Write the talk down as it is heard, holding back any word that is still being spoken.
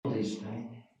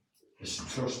Just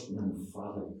trusting in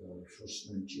Father God,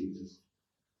 trusting in Jesus.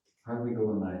 How are we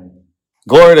going tonight?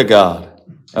 Glory to God.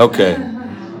 Okay.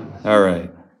 All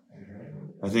right.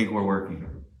 I think we're working.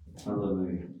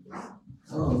 Hallelujah.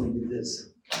 Oh, look at this.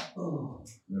 Oh,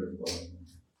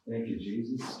 thank you,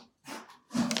 Jesus.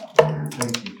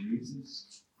 Thank you,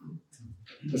 Jesus.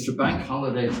 It's a bank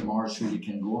holiday tomorrow, so you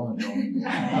can go on and go.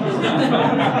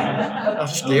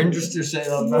 That's dangerous to say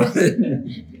that about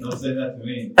it. Don't say that to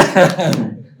me.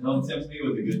 Don't tempt me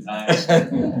with a good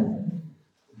time.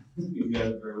 You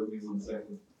guys bear with me 1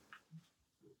 second.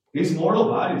 These mortal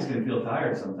bodies can feel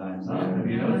tired sometimes, huh? Have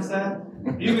you noticed that?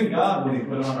 Even God, when He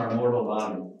put on our mortal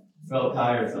body, felt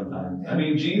tired sometimes. I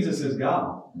mean, Jesus is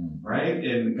God, right?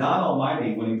 And God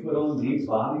Almighty, when He put on these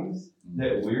bodies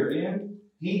that we're in,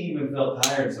 He even felt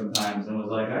tired sometimes and was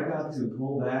like, I got to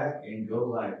pull back and go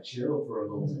like chill for a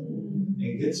moment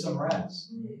and get some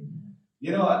rest.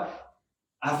 You know,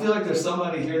 I feel like there's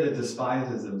somebody here that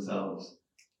despises themselves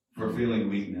for feeling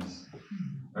weakness,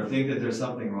 or think that there's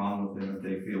something wrong with them if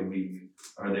they feel weak,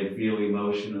 or they feel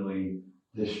emotionally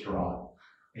distraught.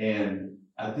 And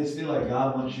I just feel like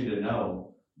God wants you to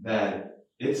know that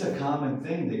it's a common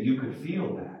thing that you could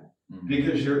feel that,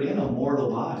 because you're in a mortal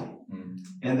body.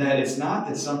 And that it's not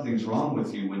that something's wrong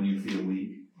with you when you feel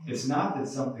weak. It's not that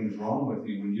something's wrong with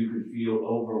you when you could feel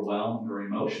overwhelmed or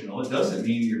emotional. It doesn't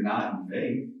mean you're not in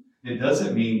faith. It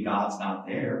doesn't mean God's not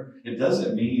there. It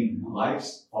doesn't mean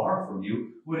life's far from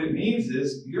you. What it means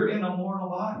is you're in a mortal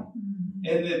body.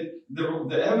 And that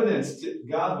the evidence that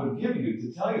God would give you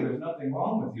to tell you there's nothing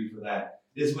wrong with you for that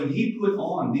is when He put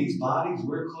on these bodies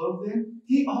we're clothed in,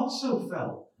 He also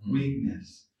felt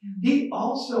weakness. He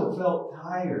also felt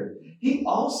tired. He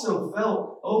also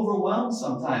felt overwhelmed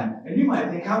sometimes. And you might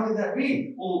think, how could that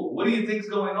be? Well, what do you think's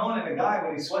going on in a guy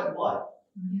when he's sweating blood?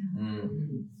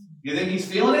 You think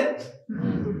he's feeling it?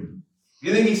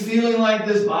 You think he's feeling like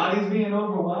this body's being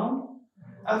overwhelmed?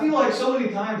 I feel like so many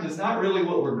times it's not really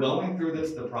what we're going through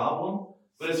that's the problem,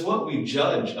 but it's what we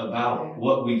judge about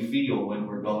what we feel when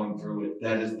we're going through it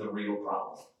that is the real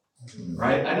problem.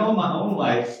 Right? I know in my own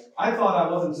life, I thought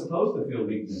I wasn't supposed to feel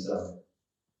weakness of it.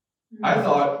 I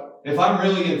thought, if I'm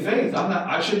really in faith,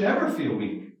 I should never feel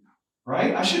weak.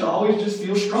 Right? I should always just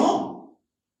feel strong.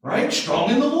 Right?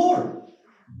 Strong in the Lord.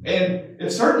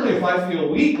 And certainly if I feel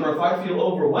weak or if I feel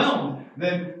overwhelmed,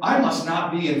 then I must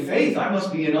not be in faith. I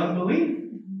must be in unbelief.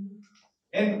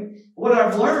 And what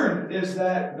I've learned is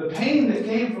that the pain that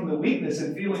came from the weakness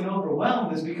and feeling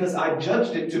overwhelmed is because I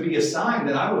judged it to be a sign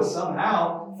that I was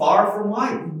somehow far from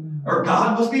life. Or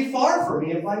God must be far from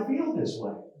me if I feel this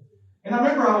way. And I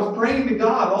remember I was praying to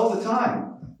God all the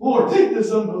time. Lord, take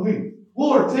this unbelief.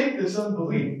 Lord, take this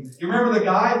unbelief. You remember the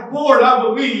guy? Lord, I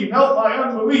believe. Help my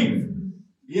unbelief.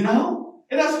 You know?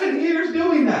 And I spent years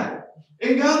doing that.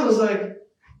 And God was like,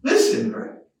 listen,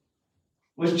 Greg.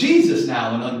 Was Jesus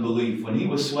now in unbelief when He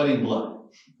was sweating blood?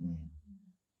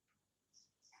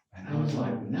 And I was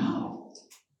like, no.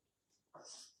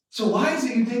 So why is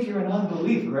it you think you're in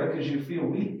unbelief, Greg? Because you feel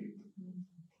weak?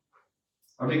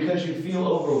 Or because you feel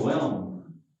overwhelmed?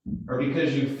 Or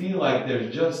because you feel like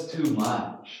there's just too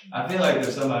much? I feel like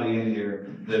there's somebody in here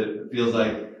that feels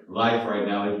like life right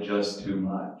now is just too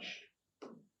much.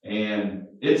 And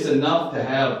it's enough to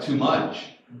have too much.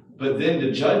 But then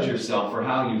to judge yourself for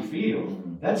how you feel,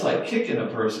 that's like kicking a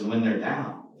person when they're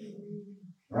down.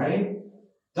 Right?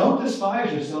 Don't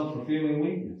despise yourself for feeling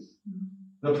weakness.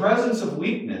 The presence of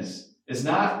weakness is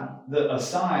not a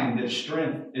sign that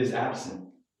strength is absent.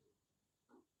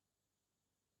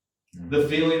 The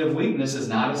feeling of weakness is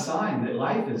not a sign that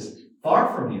life is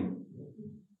far from you.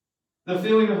 The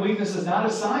feeling of weakness is not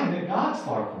a sign that God's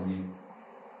far from you.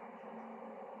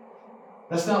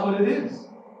 That's not what it is.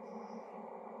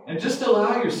 And just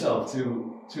allow yourself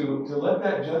to let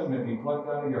that judgment be plucked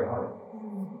out of your heart.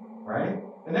 Right?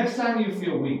 The next time you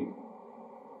feel weak,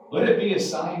 let it be a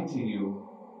sign to you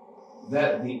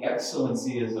that the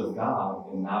excellency is of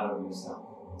God and not of yourself.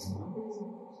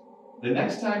 The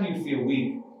next time you feel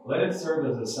weak, let it serve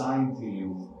as a sign to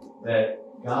you that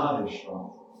God is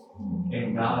strong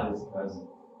and God is present.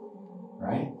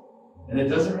 Right? And it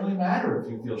doesn't really matter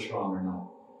if you feel strong or not.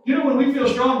 You know, when we feel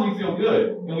strong, we feel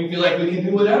good. And we feel like we can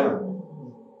do whatever.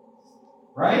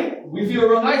 Right? We feel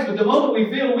real nice. But the moment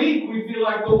we feel weak, we feel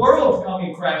like the world's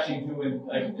coming crashing to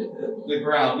the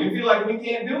ground. We feel like we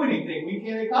can't do anything. We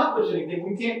can't accomplish anything.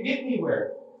 We can't get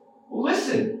anywhere. Well,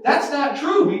 listen, that's not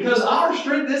true, because our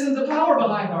strength isn't the power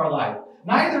behind our life.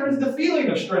 Neither is the feeling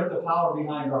of strength the power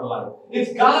behind our life.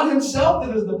 It's God Himself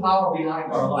that is the power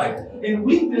behind our life. And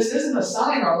weakness isn't a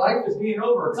sign our life is being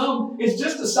overcome. It's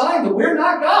just a sign that we're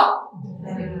not God.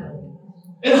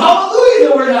 And hallelujah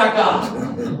that we're not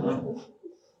God.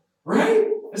 Right?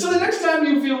 And so the next time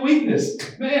you feel weakness,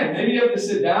 man, maybe you have to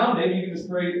sit down, maybe you can just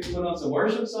pray, put on some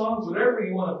worship songs, whatever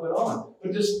you want to put on.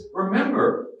 But just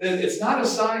remember that it's not a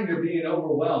sign you're being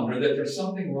overwhelmed or that there's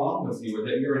something wrong with you or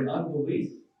that you're in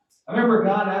unbelief. I remember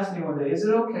God asked me one day, is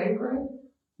it okay, Craig,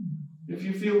 if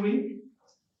you feel weak?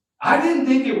 I didn't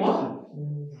think it was.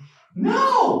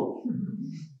 No!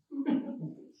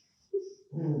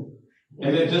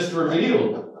 And it just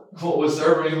revealed what was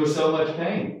serving me with so much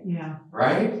pain. Yeah.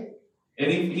 Right?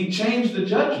 And he changed the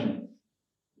judgment.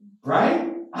 Right?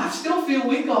 I still feel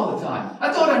weak all the time.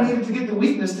 I thought I needed to get the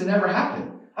weakness to never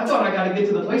happen. I thought I got to get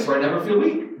to the place where I never feel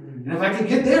weak. And if I could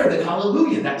get there, then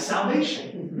hallelujah, that's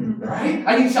salvation. Right?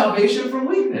 I need salvation from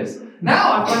weakness.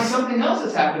 Now I find something else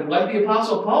has happened, like the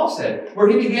Apostle Paul said, where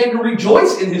he began to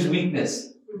rejoice in his weakness.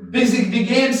 Because he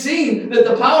began seeing that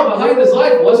the power behind his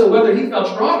life wasn't whether he felt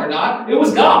strong or not, it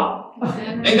was God.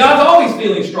 And God's always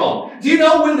feeling strong. Do you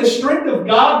know when the strength of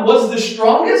God was the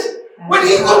strongest? When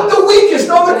he looked the weakest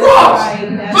on the cross.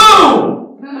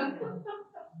 Boom!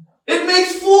 It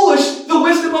makes foolish the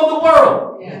wisdom of the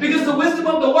world. Because the wisdom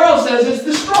of the world says it's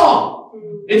the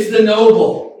strong. It's the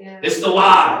noble. It's the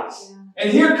wise. And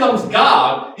here comes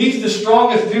God. He's the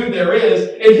strongest dude there is.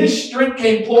 And his strength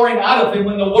came pouring out of him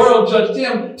when the world judged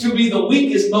him to be the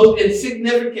weakest, most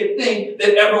insignificant thing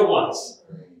that ever was.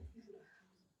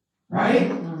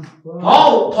 Right?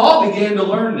 Paul began to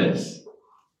learn this.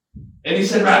 And he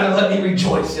said, rather let me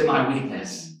rejoice in my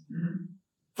weakness.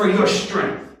 For your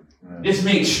strength is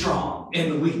made strong in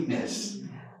the weakness.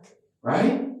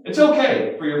 Right? It's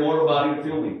okay for your mortal body to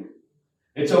feel weak.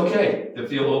 It's okay to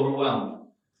feel overwhelmed.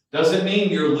 Doesn't mean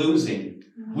you're losing.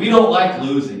 We don't like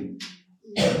losing.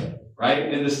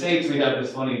 Right? In the States, we have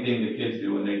this funny thing that kids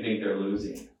do when they think they're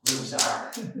losing. Loser.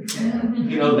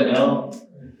 You know the L?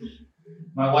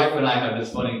 My wife and I have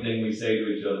this funny thing we say to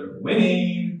each other.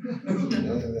 Winning.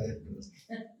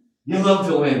 You love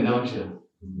to win, don't you?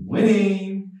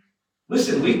 Winning.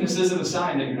 Listen, weakness isn't a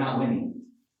sign that you're not winning.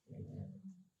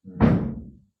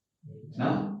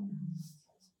 No.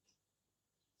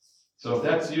 So if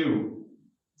that's you,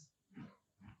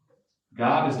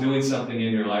 God is doing something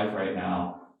in your life right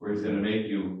now where he's going to make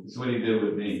you, it's what he did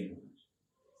with me,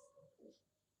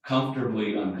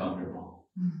 comfortably uncomfortable.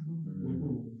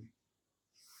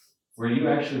 Where you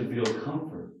actually feel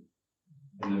comfort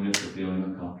in the midst of feeling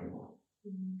uncomfortable.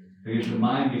 Because your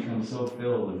mind becomes so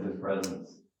filled with his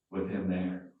presence, with him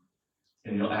there.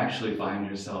 And you'll actually find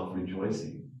yourself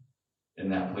rejoicing in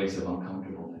that place of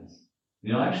uncomfortableness.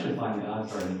 You'll actually find God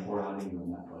starting to pour out of you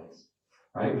in that place.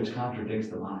 Right? Which contradicts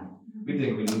the mind. We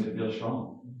think we need to feel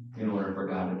strong in order for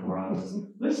God to pour out of us.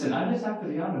 Listen, I just have to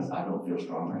be honest. I don't feel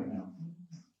strong right now.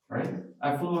 Right?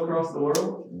 I flew across the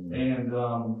world and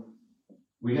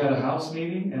we had a house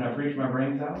meeting and I preached my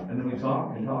brains out and then we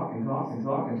talk and talk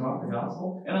the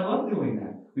gospel. And I love doing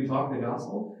that. We talk the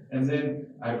gospel and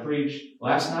then I preached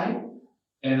last night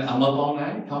and I'm up all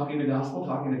night talking the gospel.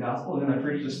 And then I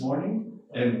preached this morning.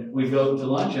 And we go to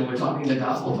lunch and we're talking the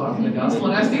gospel. And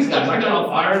ask these guys, I got all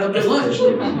fired up at lunch.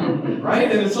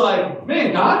 Right? And it's like,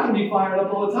 man, God can be fired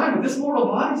up all the time. But this mortal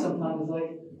body sometimes is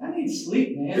like, I need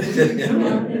sleep, man.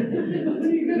 What are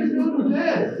you going to go to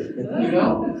bed? You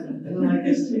know? And I'm like,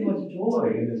 there's too much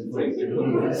joy in this place.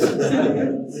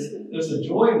 There's a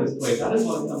joy in this place. I just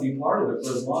want to come be part of it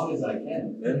for as long as I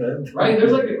can. Right?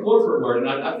 There's like a corporate word, and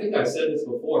I think I've said this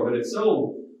before, but it's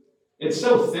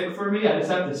so thick for me, I just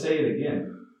have to say it again.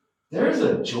 There's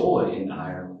a joy in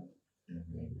Ireland.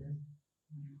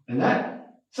 And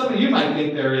that, some of you might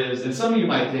think there is, and some of you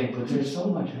might think, but there's so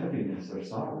much heaviness or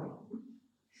sorrow.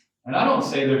 And I don't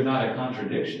say there's not a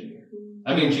contradiction here.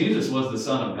 I mean, Jesus was the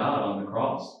Son of God on the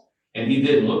cross. And he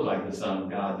didn't look like the Son of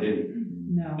God, did he?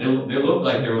 No. It looked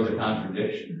like there was a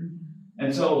contradiction.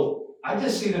 And so I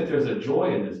just see that there's a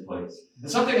joy in this place.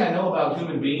 And something I know about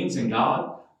human beings and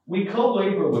God, we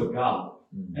co-labor with God.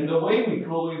 And the way we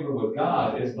co-labor with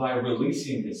God is by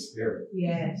releasing his spirit.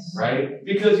 Yes. Right?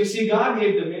 Because you see, God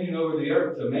gave dominion over the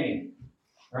earth to man.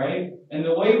 Right? And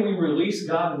the way we release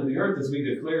God into the earth is we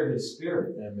declare his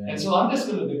spirit. Amen. And so I'm just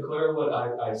going to declare what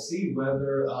I see,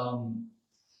 whether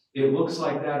it looks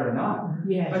like that or not.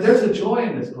 Yes. But there's a joy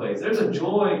in this place. There's a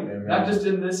joy, Amen. not just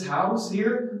in this house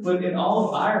here, but in all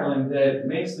of Ireland that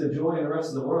makes the joy in the rest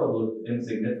of the world look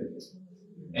insignificant.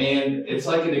 And it's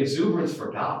like an exuberance for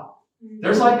God.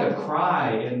 There's like a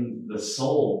cry in the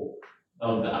soul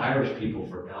of the Irish people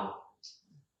for God.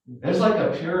 There's like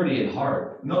a purity in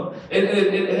heart. No,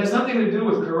 it has nothing to do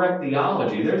with correct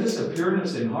theology. There's just a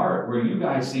pureness in heart where you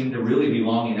guys seem to really be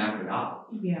longing after God.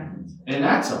 Yeah. And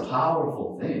that's a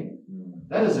powerful thing.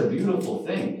 That is a beautiful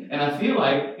thing. And I feel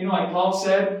like, like Paul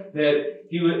said that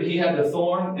he had the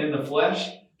thorn in the flesh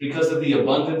because of the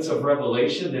abundance of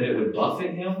revelation, that it would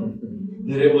buffet him,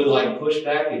 that it would like push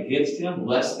back against him,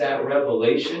 lest that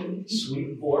revelation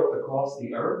sweep forth across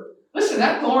the earth. Listen,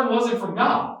 that thorn wasn't from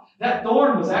God. That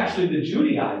thorn was actually the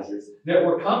Judaizers that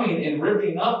were coming and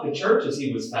ripping up the churches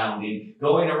he was founding,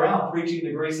 going around preaching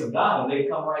the grace of God, and they'd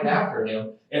come right after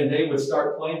him, and they would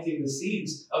start planting the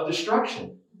seeds of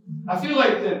destruction. I feel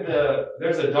like that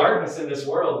there's a darkness in this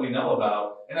world we know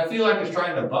about, and I feel like it's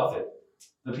trying to buffet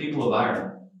the people of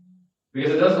Ireland,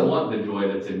 because it doesn't want the joy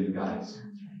that's in you guys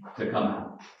to come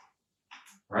out.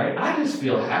 Right? I just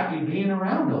feel happy being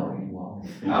around all you all.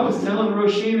 I was telling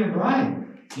Roisin and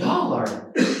Brian, y'all are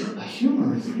a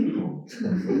humorous people.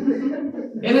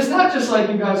 And it's not just like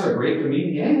you guys are great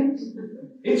comedians.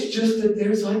 It's just that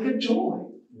there's like a joy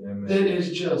that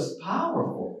is just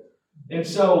powerful. And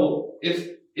so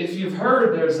if you've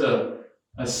heard there's a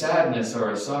sadness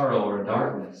or a sorrow or a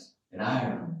darkness in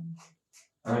Ireland,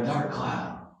 or a dark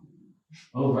cloud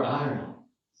over Ireland,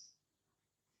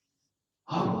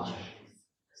 hogwash.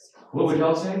 What would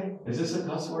y'all say? Is this a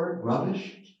cuss word?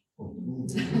 Rubbish?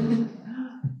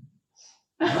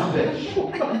 Rubbish.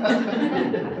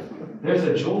 There's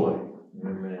a joy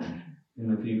in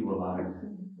the people of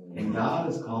Ireland. And God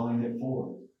is calling it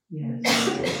forth. Yes.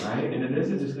 Right? And it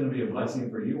isn't just going to be a blessing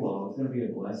for you all. It's going to be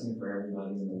a blessing for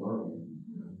everybody in the world.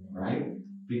 Right?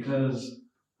 Because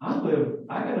I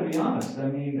got to be honest. I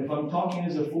mean, if I'm talking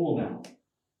as a fool now,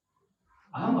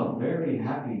 I'm a very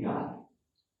happy guy.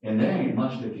 And there ain't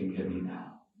much that can get me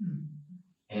down.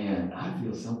 And I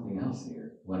feel something else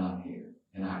here when I'm here.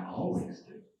 And I always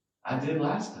do. I did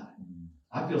last time.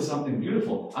 I feel something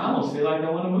beautiful. I almost feel like I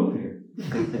want to move here.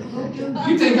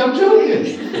 You think I'm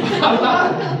joking? I'm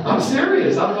not. I'm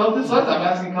serious. I felt this last time. I'm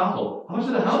asking Campbell, how much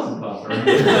do the houses cost?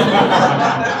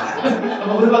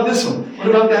 What about this one? What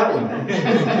about that one?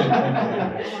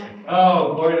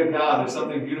 Oh, glory to God. There's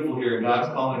something beautiful here, and God's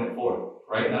calling it forth.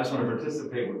 Right? And I just want to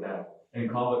participate with that and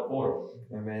call it forth.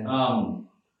 Amen.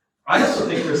 I also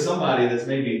think there's somebody that's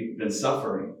maybe been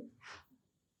suffering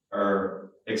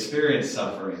or experienced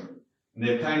suffering, and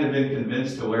they've kind of been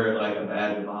convinced to wear it like a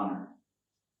badge of honor.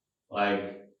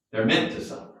 Like they're meant to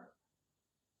suffer.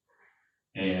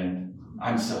 And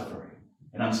I'm suffering,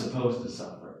 and I'm supposed to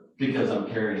suffer because I'm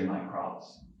carrying my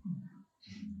cross.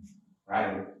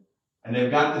 Right? And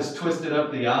they've got this twisted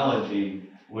up theology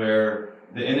where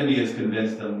the enemy has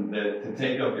convinced them that to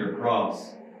take up your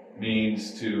cross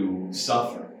means to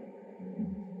suffer.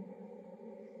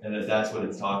 And that that's what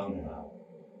it's talking about.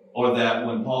 Or that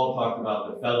when Paul talked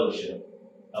about the fellowship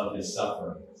of his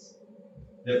sufferings,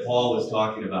 that Paul was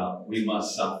talking about, we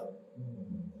must suffer.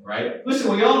 Right?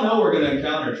 Listen, we all know we're going to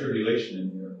encounter tribulation in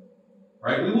the earth.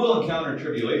 Right? We will encounter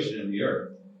tribulation in the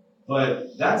earth.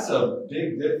 But that's a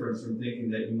big difference from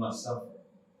thinking that you must suffer.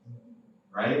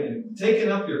 Right? And taking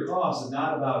up your cross is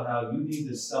not about how you need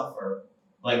to suffer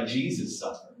like Jesus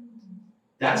suffered.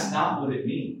 That's not what it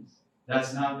means.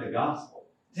 That's not the gospel.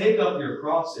 Take up your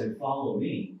cross and follow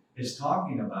me is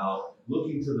talking about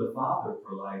looking to the Father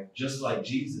for life, just like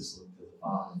Jesus looked to the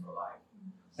Father for life.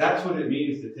 That's what it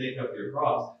means to take up your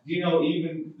cross. Do you know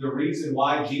even the reason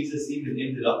why Jesus even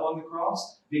ended up on the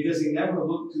cross? Because he never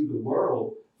looked to the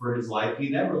world for his life. He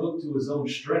never looked to his own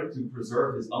strength to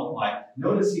preserve his own life.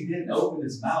 Notice he didn't open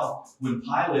his mouth when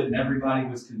Pilate and everybody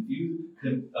was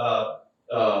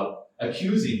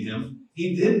accusing him.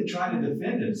 He didn't try to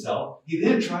defend himself. He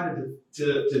didn't try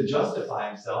to justify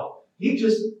himself. He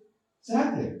just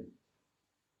sat there.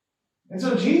 And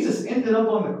so Jesus ended up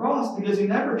on the cross because he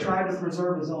never tried to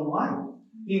preserve his own life.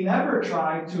 He never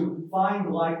tried to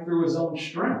find life through his own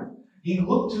strength. He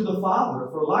looked to the Father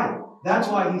for life. That's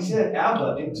why he said,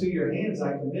 Abba, into your hands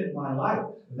I commit my life.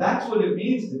 That's what it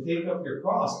means to take up your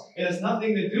cross. It has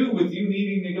nothing to do with you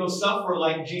needing to go suffer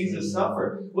like Jesus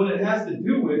suffered. What it has to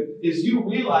do with is you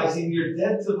realizing you're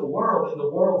dead to the world and the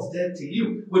world's dead to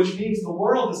you, which means the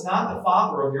world is not the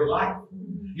father of your life.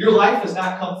 Your life has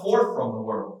not come forth from the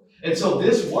world. And so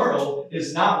this world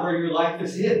is not where your life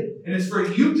is hidden. And it's for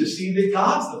you to see that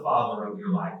God's the Father of your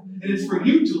life. And it's for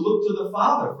you to look to the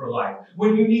Father for life.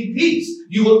 When you need peace,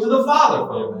 you look to the Father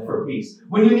for peace.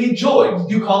 When you need joy,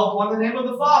 you call upon the name of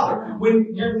the Father.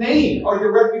 When your name or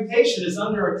your reputation is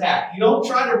under attack, you don't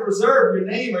try to preserve your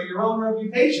name or your own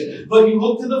reputation, but you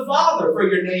look to the Father for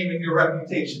your name and your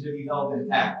reputation to be held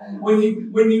intact. When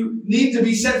you need to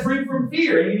be set free from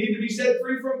fear and you need to be set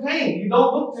free from pain, you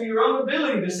don't look to your own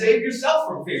ability to save yourself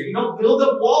from fear. You don't build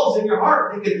up walls in your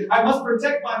heart thinking, I must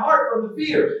protect my heart from the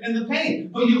fear and the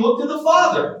pain. But you look to the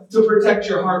Father to protect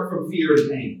your heart from fear and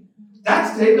pain.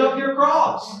 That's take up your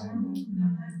cross.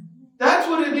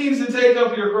 what it means to take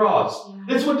up your cross.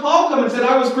 It's what Paul come and said,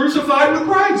 I was crucified with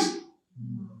Christ.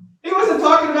 He wasn't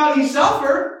talking about he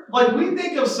suffered like we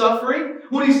think of suffering.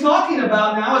 What he's talking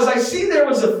about now is I see there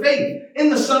was a faith in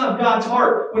the Son of God's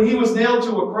heart when he was nailed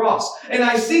to a cross. And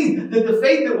I see that the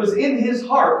faith that was in his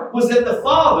heart was that the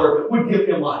Father would give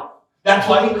him life. That's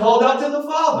why he called out to the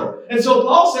Father. And so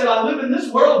Paul said, I live in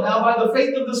this world now by the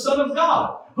faith of the Son of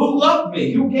God, who loved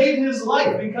me, who gave his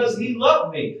life because he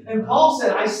loved me. And Paul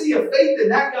said, I see a faith in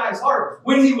that guy's heart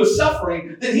when he was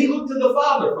suffering that he looked to the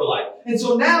Father for life. And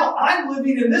so now I'm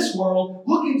living in this world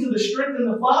looking to the strength in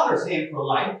the Father's hand for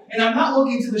life. And I'm not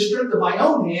looking to the strength of my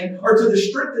own hand or to the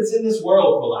strength that's in this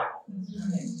world for life.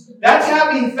 That's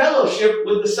having fellowship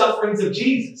with the sufferings of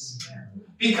Jesus.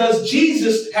 Because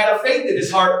Jesus had a faith in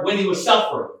his heart when he was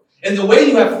suffering. And the way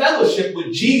you have fellowship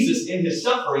with Jesus in his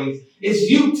sufferings is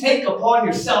you take upon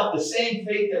yourself the same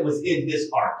faith that was in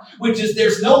his heart, which is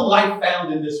there's no life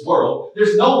found in this world.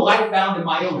 There's no life found in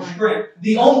my own strength.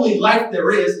 The only life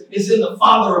there is in the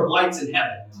Father of lights in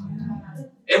heaven.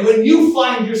 And when you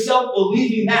find yourself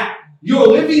believing that, you're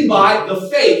living by the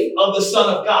faith of the Son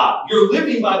of God. You're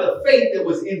living by the faith that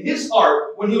was in his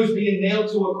heart when he was being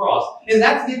nailed to a cross. And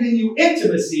that's giving you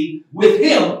intimacy with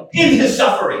him in his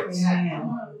sufferings. Yeah.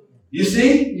 You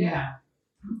see? Yeah.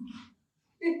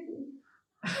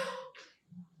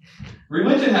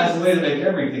 Religion has a way to make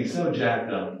everything so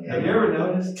jacked up. Have you ever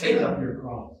noticed? Take up your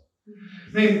cross.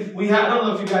 I mean, I don't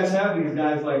know if you guys have these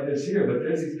guys like this here, but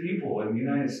there's these people in the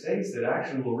United States that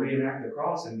actually will reenact the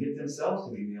cross and get themselves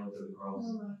to be nailed to the cross.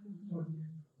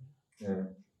 Yeah.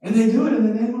 And they do it in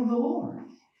the name of the Lord.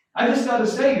 I just got to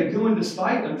say, you're doing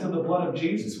despite unto the blood of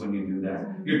Jesus when you do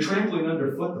that. You're trampling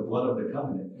underfoot the blood of the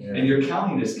covenant. Yeah. And you're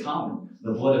counting as common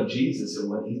the blood of Jesus and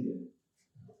what he did.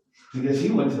 Because he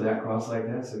went to that cross like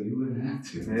that so you wouldn't have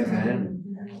to. Amen.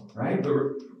 Right? But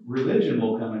religion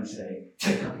will come and say,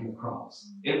 take up your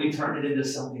cross. And we turn it into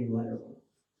something literal.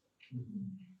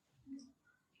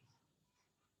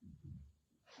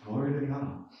 Glory to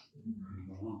God.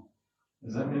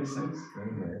 Does that make sense?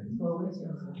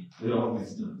 It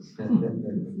always does.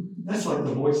 That's like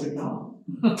the voice of God.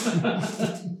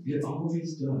 It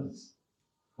always does.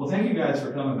 Well, thank you guys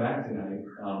for coming back tonight.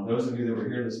 Those of you that were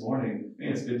here this morning,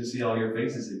 man, it's good to see all your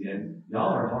faces again.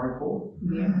 Y'all are hardcore.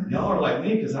 Yeah. Y'all are like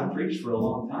me because I preached for a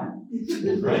long time.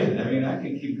 Right? I mean, I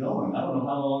can keep going. I don't know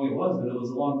how long it was, but it was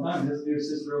a long time. This dear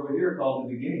sister over here called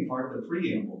the beginning part the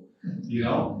preamble. You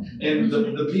know? And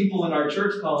the people in our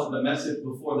church call it the message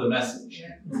before the message.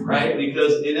 Right?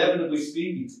 Because inevitably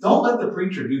speaking, don't let the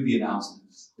preacher do the announcements.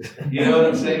 You know what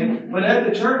I'm saying? But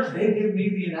at the church, they give me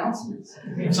the announcements.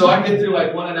 So I get through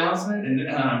like one announcement and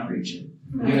I'm preaching.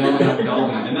 You know, and I'm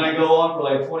going. And then I go on for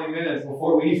like 20 minutes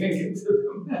before we even get to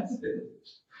the message.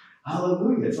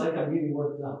 Hallelujah. It's like I'm getting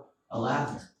worked up. A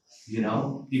lather. You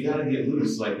know? You got to get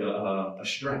loose like a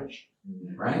stretch.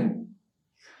 Right?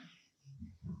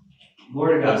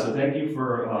 Glory to God. So thank you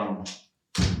for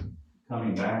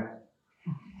coming back.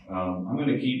 I'm going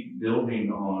to keep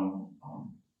building on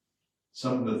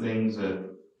some of the things that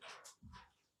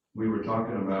we were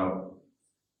talking about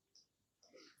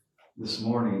this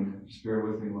morning. Just bear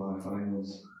with me while I find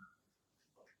this.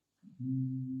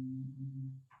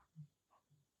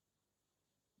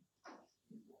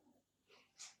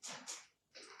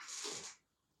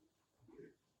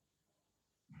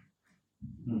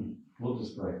 We'll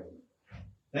just pray.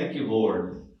 Thank you,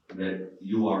 Lord, that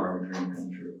you are our dream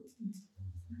come true.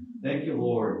 Thank you,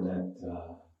 Lord, that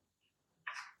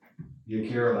you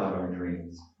care about our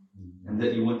dreams and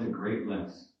that you went to great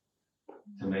lengths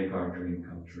to make our dream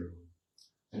come true.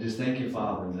 And just thank you,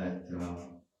 Father, that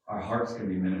our hearts can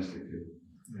be ministered to,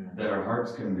 that our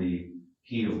hearts can be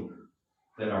healed,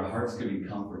 that our hearts can be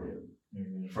comforted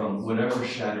from whatever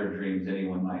shattered dreams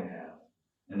anyone might have,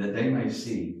 and that they might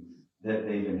see that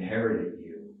they've inherited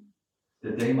you,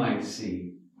 that they might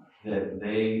see that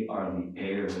they are the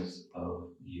heirs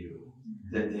of you,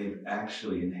 that they've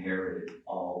actually inherited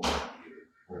all of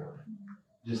you.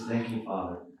 Just thank you,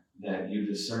 Father, that you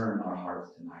discern our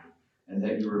hearts tonight and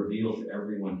that you reveal to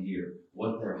everyone here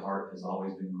what their heart has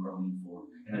always been groaning for.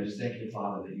 And I just thank you,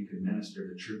 Father, that you can minister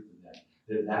the truth to them,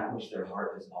 that that which their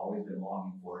heart has always been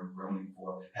longing for and groaning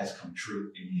for has come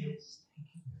true in you.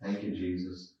 Thank you,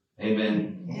 Jesus.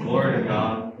 Amen. Glory to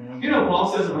God. You know,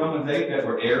 Paul says in Romans 8 that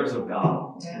we're heirs of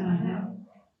God.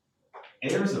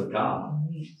 Heirs of God.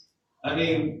 I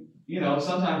mean, you know,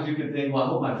 sometimes you can think, well, I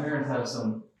hope my parents have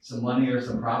some money or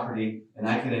some property and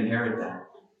I can inherit that.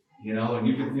 You know, and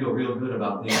you can feel real good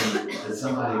about thinking that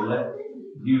somebody left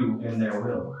you in their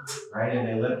will, right? And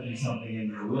they left you something in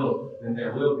their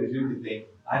will, because you can think,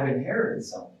 I've inherited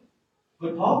something.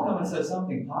 But Paul comes and says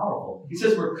something powerful. He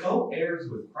says we're co-heirs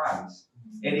with Christ.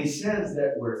 And he says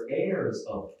that we're heirs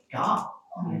of God.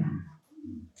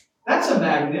 That's a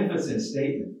magnificent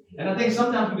statement. And I think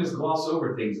sometimes we just gloss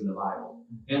over things in the Bible.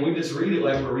 And we just read it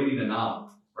like we're reading a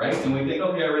novel, right? And we think,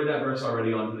 okay, I read that verse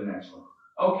already, on to the next one.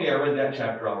 Okay, I read that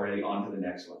chapter already, on to the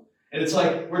next one. And it's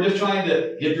like we're just trying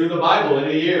to get through the Bible in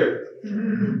a year.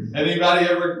 Anybody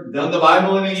ever done the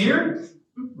Bible in a year?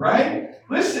 Right?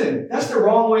 Listen, that's the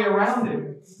wrong way around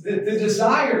it. The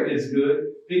desire is good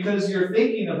because you're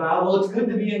thinking about, well, it's good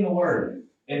to be in the Word.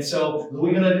 And so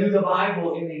we're going to do the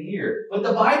Bible in a year. But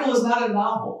the Bible is not a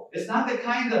novel. It's not the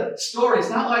kind of story. It's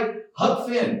not like Huck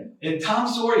Finn and Tom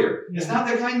Sawyer. It's not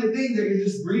the kind of thing that you're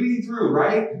just reading through,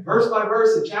 right? Verse by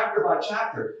verse and chapter by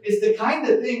chapter. It's the kind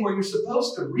of thing where you're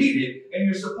supposed to read it and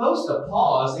you're supposed to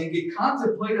pause and get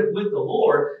contemplative with the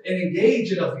Lord and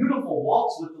engage in a beautiful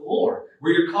waltz with the Lord,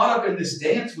 where you're caught up in this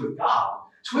dance with God,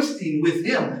 twisting with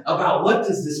Him about what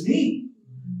does this mean?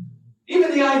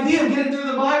 Even the idea of getting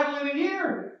through the Bible in a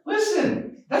year.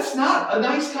 Listen, that's not a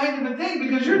nice kind of a thing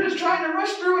because you're just trying to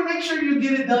rush through and make sure you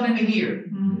get it done in a year.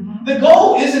 The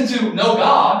goal isn't to know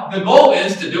God. The goal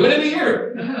is to do it in a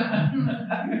year.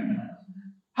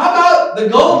 How about the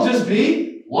goal just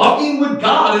be walking with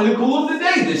God in the cool of the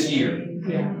day this year?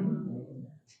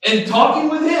 And talking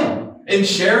with Him and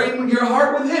sharing your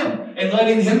heart with Him and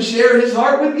letting Him share His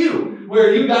heart with you.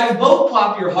 Where you guys both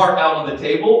plop your heart out on the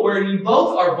table, where you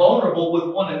both are vulnerable with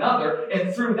one another,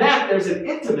 and through that there's an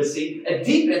intimacy, a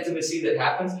deep intimacy that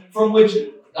happens from which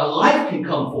a life can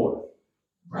come forth,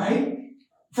 right?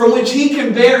 From which He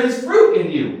can bear His fruit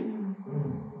in you.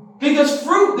 Because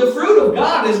the fruit of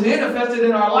God is manifested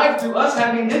in our life through us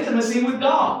having intimacy with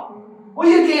God. Well,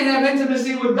 you can't have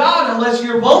intimacy with God unless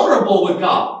you're vulnerable with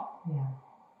God.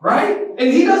 Right?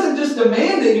 And He doesn't just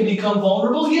demand that you become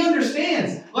vulnerable. He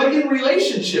understands. Like in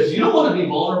relationships, you don't want to be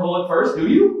vulnerable at first, do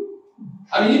you?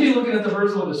 I mean, you'd be looking at the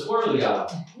person with a swirly eye.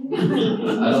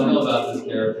 I don't know about this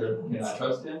character. Can I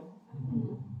trust him?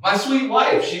 My sweet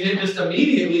wife, she didn't just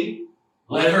immediately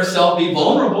let herself be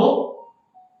vulnerable.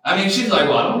 I mean, she's like,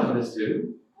 well, I don't know this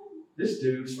dude. This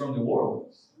dude's from New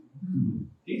Orleans.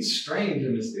 He's strange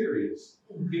and mysterious.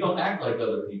 He don't act like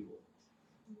other people.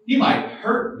 He might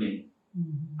hurt me.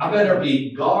 I better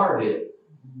be guarded,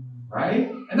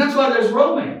 right? And that's why there's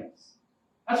romance.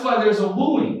 That's why there's a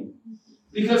wooing.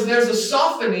 Because there's a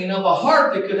softening of a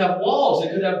heart that could have walls,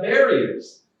 it could have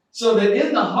barriers. So that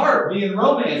in the heart, being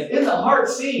romanced, in the heart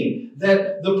seeing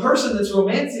that the person that's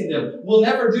romancing them will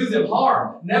never do them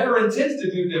harm, never intends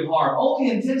to do them harm, only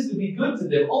intends to be good to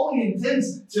them, only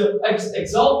intends to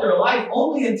exalt their life,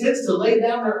 only intends to lay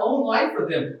down their own life for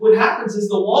them. What happens is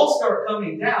the walls start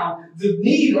coming down, the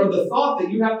need or the thought that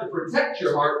you have to protect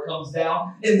your heart comes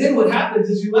down, and then what happens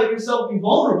is you let yourself be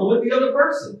vulnerable with the other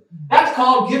person. That's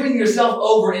called giving yourself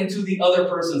over into the other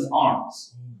person's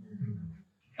arms.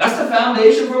 That's the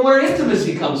foundation from where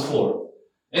intimacy comes forth.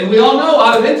 And we all know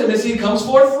out of intimacy comes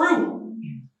forth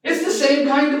fruit. It's the same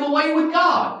kind of a way with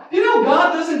God. You know,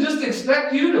 God doesn't just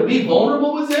expect you to be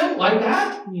vulnerable with Him like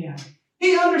that. Yeah.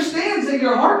 He understands that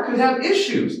your heart could have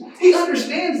issues. He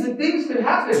understands that things could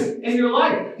happen in your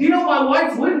life. You know, my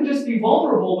wife wouldn't just be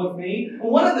vulnerable with me. And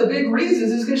one of the big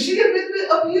reasons is because she had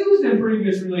been abused in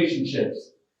previous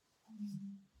relationships.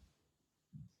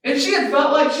 And she had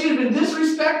felt like she had been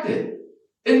disrespected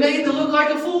and made to look like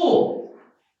a fool.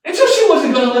 And so she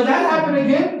wasn't going to let that happen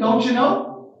again, don't you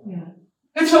know? Yeah.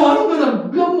 And so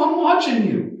I'm watching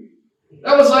you.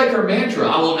 That was like her mantra.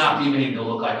 I will not be made to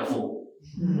look like a fool.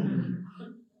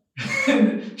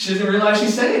 She doesn't realize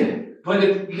she's saying it. But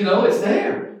it's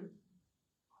there.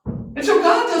 And so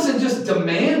God doesn't just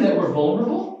demand that we're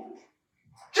vulnerable.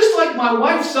 Just like my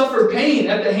wife suffered pain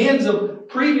at the hands of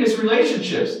previous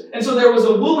relationships. And so there was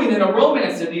a wooing and a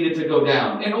romance that needed to go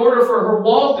down in order for her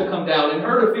walls to come down and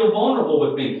her to feel vulnerable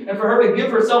with me and for her to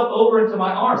give herself over into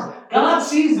my arms. God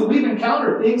sees that we've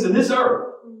encountered things in this earth.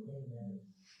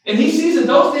 And He sees that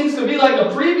those things could be like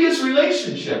a previous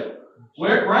relationship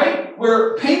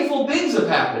where painful things have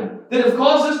happened that have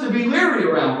caused us to be leery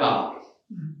around God.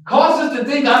 Caused us to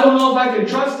think, I don't know if I can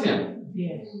trust Him.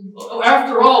 Yes.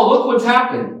 After all, look what's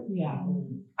happened. Yeah.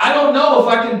 I don't know if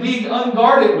I can be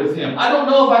unguarded with Him. I don't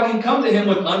know if I can come to Him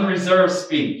with unreserved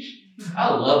speech. I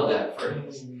love that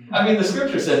phrase. I mean, the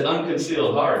scripture says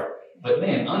unconcealed heart, but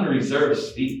man, unreserved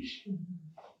speech.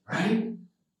 Right?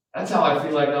 That's how I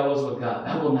feel like I was with God.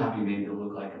 I will not be made to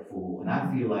look like a fool. And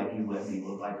I feel like You let me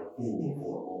look like a fool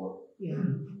before, Lord. Yeah.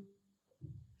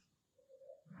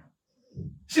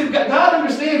 See, God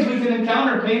understands we can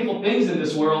encounter painful things in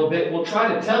this world that will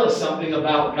try to tell us something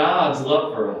about God's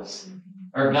love for us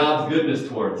or God's goodness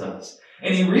towards us.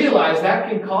 And he realized that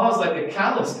can cause like a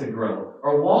callus to grow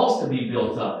or walls to be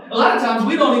built up. A lot of times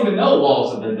we don't even know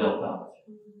walls have been built up,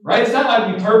 right? It's not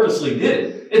like we purposely did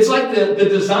it. It's like the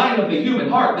design of the human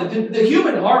heart. The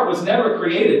human heart was never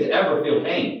created to ever feel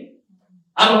pain.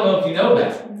 I don't know if you know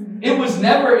that. It was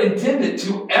never intended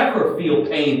to ever feel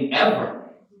pain,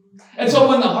 ever. And so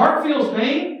when the heart feels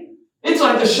pain, it's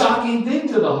like a shocking thing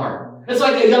to the heart. It's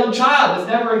like a young child that's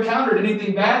never encountered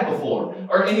anything bad before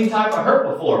or any type of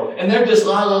hurt before. And they're just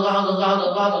la, la, la, la,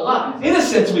 la, la, la, la.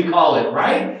 Innocence, we call it,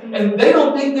 right? And they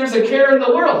don't think there's a care in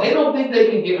the world. They don't think they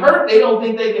can get hurt. They don't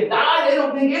think they can die. They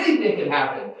don't think anything can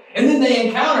happen. And then they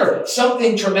encounter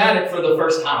something traumatic for the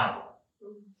first time.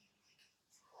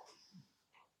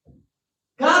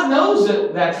 God knows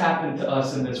that that's happened to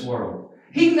us in this world.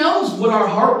 He knows what our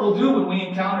heart will do when we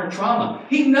encounter trauma.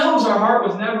 He knows our heart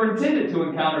was never intended to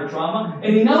encounter trauma.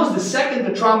 And he knows the second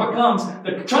the trauma comes,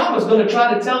 the trauma is going to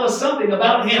try to tell us something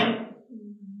about him.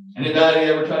 Anybody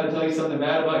ever try to tell you something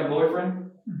bad about your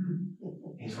boyfriend?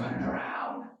 He's running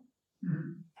around.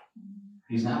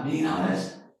 He's not being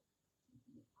honest.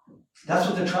 That's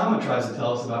what the trauma tries to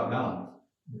tell us about God.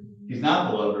 He's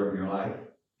not the lover of your life.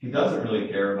 He doesn't really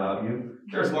care about you.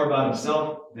 He cares more about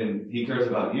himself than he cares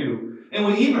about you. And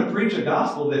we even preach a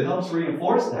gospel that helps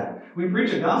reinforce that. We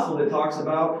preach a gospel that talks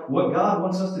about what God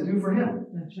wants us to do for him.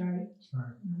 That's right.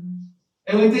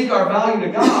 And we think our value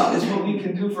to God is what we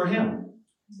can do for him.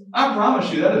 I promise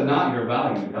you that is not your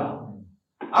value to God.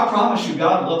 I promise you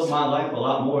God loves my life a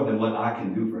lot more than what I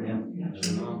can do for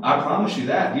him. I promise you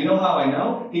that. Do you know how I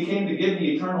know? He came to give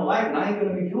me eternal life, and I ain't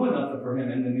going to be doing nothing for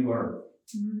him in the new earth.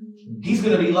 He's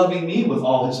going to be loving me with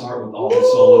all his heart, with all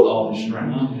his soul, with all his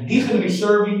strength. He's going to be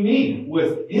serving me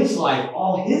with his life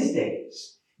all his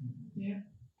days. Yeah.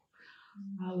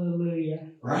 Hallelujah.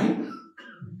 Right?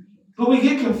 But we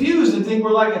get confused and think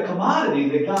we're like a commodity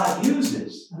that God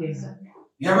uses. Yes.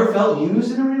 You ever felt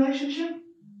used in a relationship?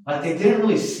 Like they didn't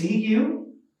really see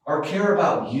you or care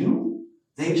about you?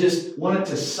 They just wanted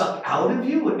to suck out of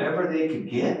you whatever they could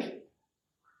get?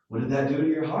 What did that do to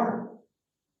your heart?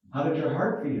 How did your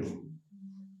heart feel?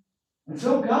 And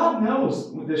so God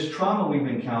knows with this trauma we've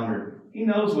encountered, he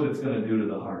knows what it's going to do to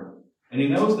the heart. And he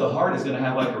knows the heart is going to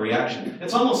have like a reaction.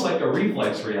 It's almost like a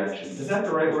reflex reaction. Is that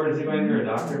the right word? Is anybody here a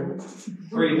doctor?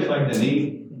 Where you hit like the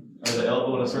knee or the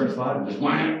elbow in a certain spot and just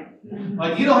wham.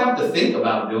 Like you don't have to think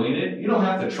about doing it. You don't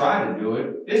have to try to do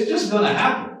it. It's just going to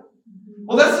happen.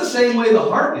 Well, that's the same way the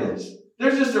heart is.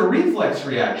 There's just a reflex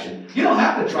reaction. You don't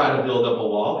have to try to build up a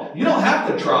wall. You don't have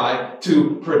to try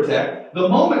to protect. The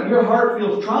moment your heart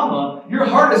feels trauma, your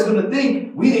heart is going to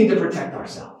think, we need to protect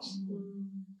ourselves.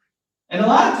 And a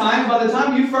lot of times, by the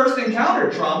time you first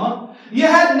encountered trauma, you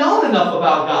hadn't known enough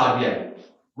about God yet,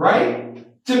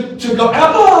 right? To go,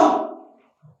 Abba!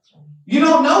 You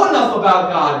don't know enough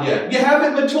about God yet. You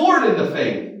haven't matured in the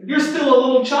faith. You're still a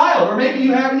little child, or maybe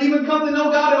you haven't even come to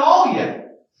know God at all yet.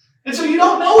 And so you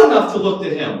don't know enough to look to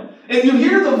him. And you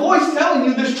hear the voice telling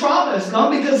you this trauma has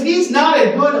come because he's not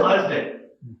a good husband.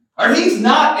 Or he's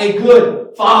not a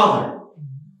good father.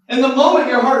 And the moment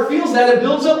your heart feels that, it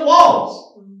builds up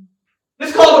walls.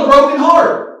 It's called a broken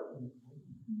heart.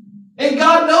 And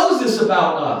God knows this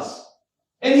about us.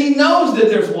 And he knows that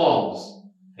there's walls.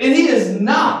 And he is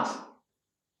not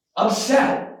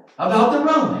upset about the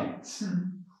romance.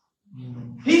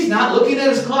 He's not looking at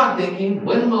his clock thinking,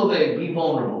 when will they be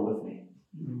vulnerable?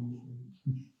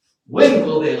 When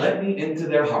will they let me into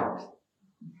their heart?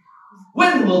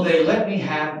 When will they let me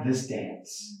have this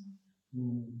dance?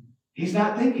 He's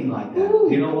not thinking like that. Do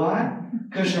you know why?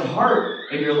 Because your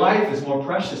heart and your life is more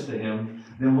precious to him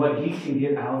than what he can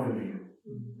get out of you.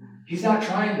 He's not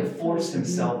trying to force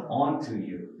himself onto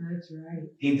you. That's right.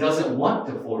 He doesn't want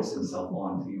to force himself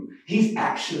onto you. He's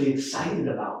actually excited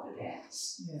about the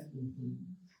dance. Yeah.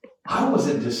 I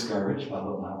wasn't discouraged by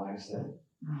what my wife said.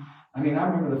 I mean, I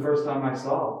remember the first time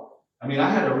I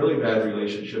had a really bad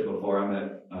relationship before I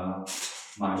met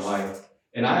my wife.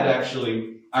 And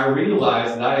I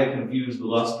realized that I had confused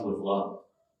lust with love.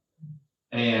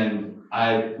 And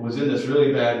I was in this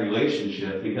really bad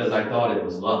relationship because I thought it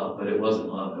was love, but it wasn't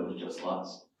love, it was just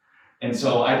lust. And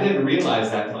so I didn't realize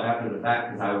that until after the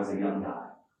fact because I was a young guy,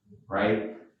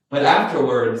 right? But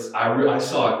afterwards, I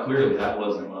saw it clearly that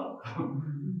wasn't love.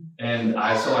 And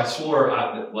so I swore,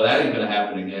 that ain't going to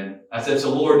happen again. I said,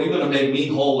 so Lord, you're going to make me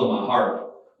whole in my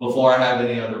heart before I have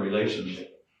any other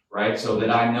relationship, right? So that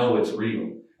I know it's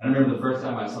real. I remember the first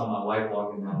time I saw my wife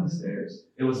walking down the stairs,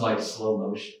 it was like slow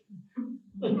motion,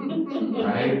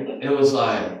 right? It was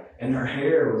like, and her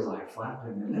hair was like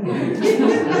flapping in the wind.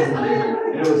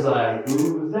 It was like,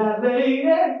 who's that lady?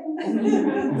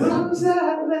 Who's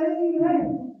that lady?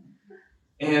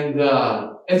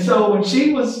 And so when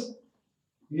she was,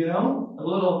 you know, a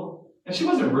little, and she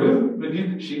wasn't rude,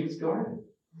 but she was guarded.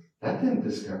 That didn't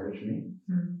discourage me.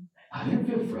 I didn't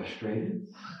feel frustrated.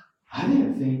 I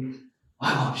didn't think,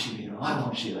 why won't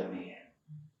she let me in?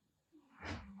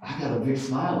 I got a big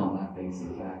smile on my face,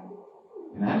 in fact.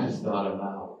 And I just thought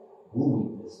about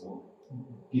wooing this woman.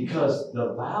 Because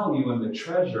the value and the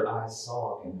treasure I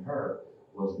saw in her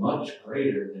was much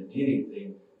greater than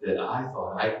anything that I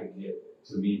thought I could get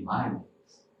to meet my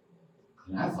needs.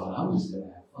 And I thought, I'm just going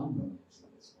to have fun romancing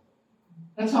this woman.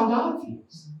 That's how God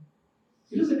feels.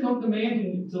 He doesn't come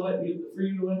demanding for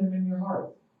you to let him in your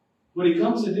heart. What he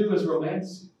comes to do is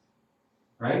romance you,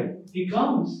 right? He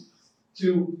comes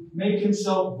to make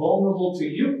himself vulnerable to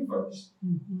you first,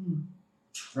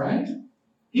 right?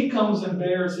 He comes and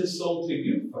bears his soul to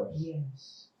you first.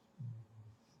 Yes.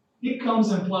 He comes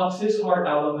and plops his heart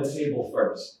out on the table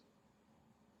first,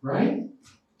 right?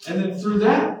 And then through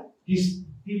that, he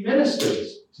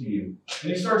ministers to you.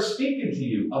 And he starts speaking to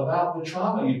you about the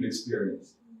trauma you've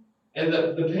experienced, and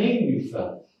the pain you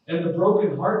felt, and the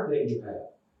broken heart that you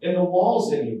have, and the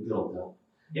walls that you've built up.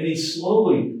 And he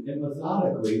slowly and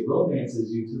methodically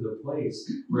romances you to the place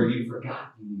where you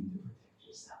forgot you need to protect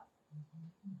yourself.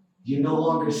 You no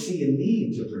longer see a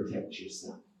need to protect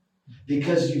yourself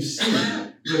because you see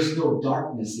there's no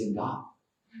darkness in God.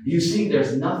 You see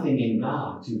there's nothing in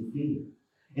God to fear.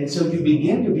 And so you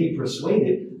begin to be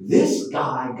persuaded, this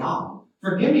guy, God,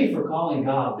 forgive me for calling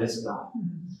God this guy.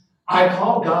 I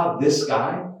call God this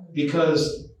guy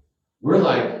because we're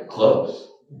like close.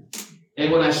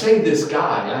 And when I say this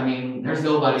guy, I mean, there's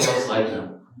nobody else like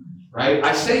him, right?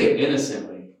 I say it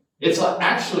innocently. It's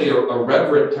actually a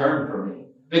reverent term for me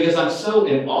because I'm so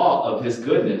in awe of his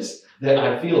goodness that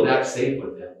I feel that safe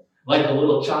with him. Like a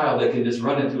little child that can just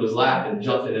run into his lap and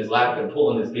jump in his lap and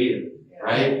pull in his beard,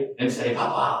 right? And say,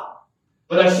 Papa.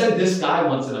 But I said this guy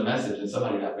once in a message and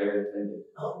somebody got very offended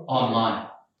online.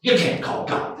 You can't call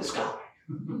God this guy.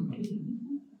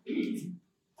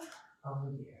 Oh,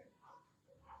 dear.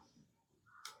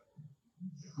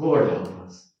 Lord help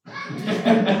us.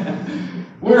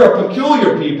 We're a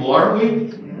peculiar people, aren't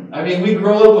we? I mean, we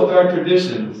grow up with our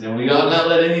traditions and we ought not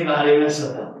let anybody mess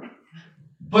with them.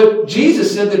 But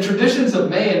Jesus said the traditions of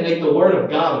man make the word of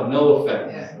God of no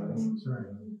effect. Yeah. That's right.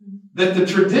 That the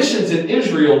traditions in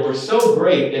Israel were so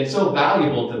great and so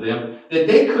valuable to them that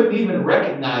they couldn't even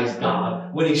recognize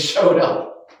God when he showed up.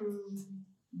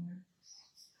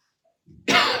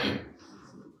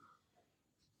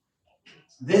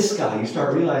 This guy, you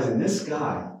start realizing this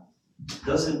guy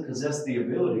doesn't possess the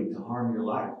ability to harm your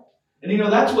life. And you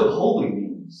know, that's what holy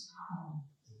means.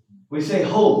 We say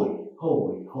holy,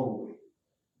 holy, holy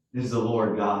is the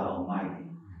Lord God Almighty.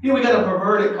 You know, we got a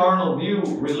perverted carnal view,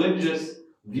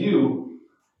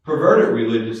 perverted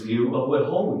religious view of what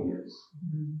holy is.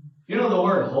 You know, the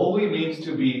word holy means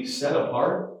to be set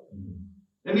apart.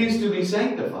 It means to be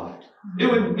sanctified.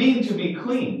 It would mean to be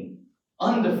clean,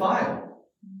 undefiled.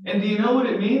 And do you know what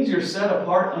it means you're set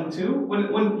apart unto?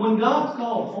 When God's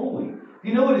called holy, do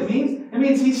you know what it means? It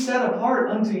means he's set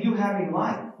apart unto you having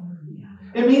life.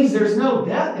 It means there's no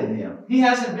death in him. He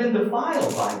hasn't been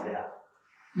defiled by death.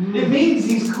 It means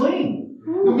he's clean.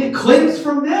 It means cleansed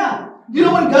from death. Do you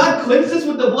know when God cleansed us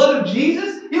with the blood of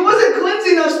Jesus? He wasn't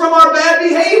cleansing us from our bad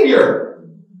behavior.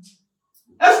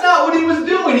 That's not what he was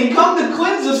doing. He come to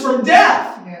cleanse us from death.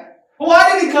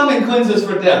 Why did he come and cleanse us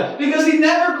for death? Because he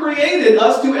never created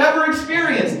us to ever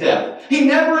experience death. He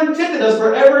never intended us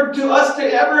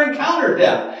to ever encounter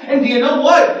death. And do you know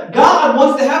what? God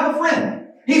wants to have a friend.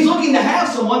 He's looking to have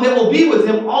someone that will be with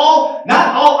him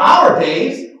not all our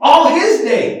days, all his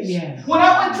days. Yes. When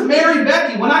I went to marry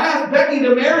Becky, when I asked Becky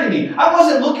to marry me, I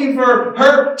wasn't looking for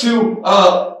her to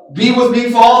be with me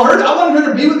for all her. I wanted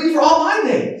her to be with me for all my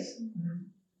days.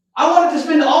 I wanted to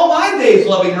spend all my days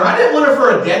loving her. I didn't want her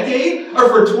for a decade or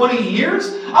for 20 years.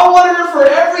 I wanted her for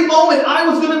every moment I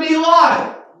was going to be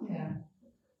alive. Yeah.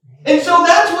 And so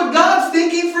that's what God's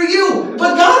thinking for you.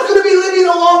 But God's going to be living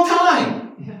a long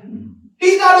time. Yeah.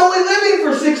 He's not only living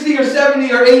for 60 or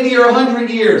 70 or 80 or 100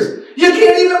 years. You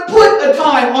can't even put a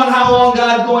time on how long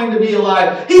God's going to be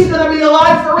alive. He's going to be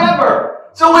alive forever.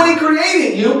 So when he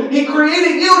created you to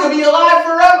be alive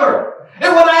forever.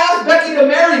 And when I asked Becky to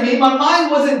marry me, my mind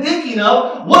wasn't thinking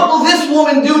of, what will this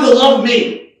woman do to love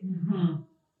me?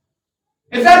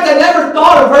 In fact, I never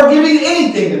thought of her giving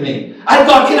anything to me. I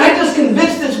thought, can I just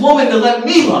convince this woman to let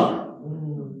me love her?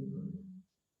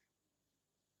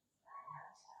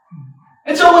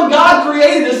 And so when God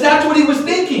created us, that's what he was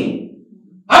thinking.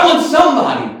 I want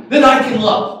somebody that I can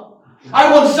love.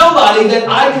 I want somebody that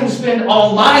I can spend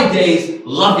all my days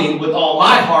loving with all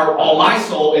my heart, all my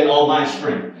soul, and all my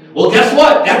strength. Well, guess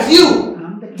what? That's you.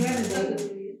 I'm the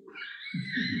candidate.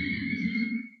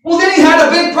 Well, then he had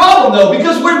a big problem, though,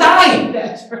 because we're dying.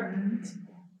 That's right.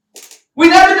 We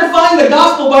never define the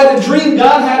gospel by the dream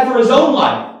God had for his own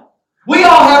life. We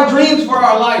all have dreams for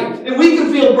our life, and we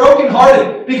can feel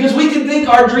brokenhearted because we can think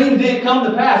our dream didn't come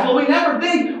to pass. Well, we never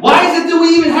think, why is it that we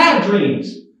even have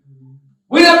dreams?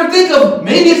 We never think of,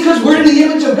 maybe it's because we're in the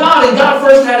image of God and God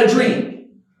first had a dream.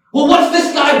 Well, what's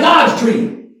this guy God's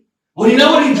dream? Well, you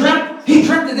know what he dreamt? He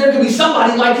dreamt that there could be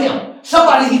somebody like him.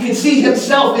 Somebody he could see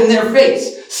himself in their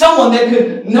face. Someone that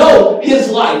could know his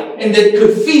life and that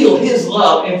could feel his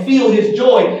love and feel his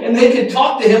joy, and they could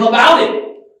talk to him about it.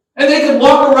 And they could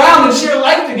walk around and share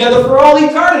life together for all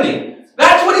eternity.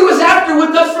 That's what he was after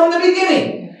with us from the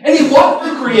beginning. And he walked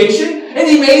through creation, and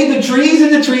he made the trees,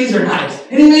 and the trees are nice.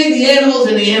 And he made the animals,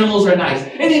 and the animals are nice.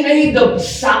 And he made the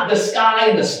sky,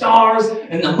 and the stars,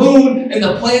 and the moon, and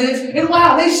the planets. And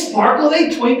wow, they sparkle, they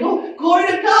twinkle. Glory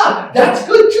to God. That's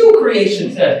good too,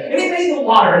 creation says. And he made the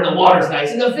water, and the water's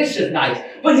nice, and the fish is nice.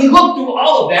 But he looked through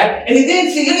all of that, and he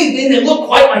didn't see anything that looked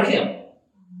quite like him.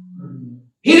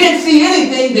 He didn't see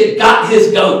anything that got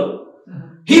his goat.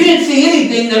 He didn't see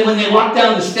anything that when they walked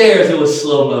down the stairs, it was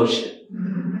slow motion.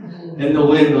 And the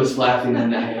wind was flapping in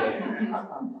the hair.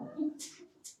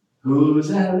 Who's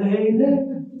that lady?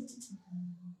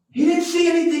 He didn't see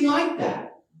anything like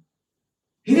that.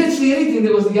 He didn't see anything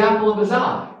that was the apple of his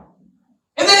eye.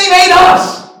 And then he made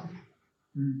us.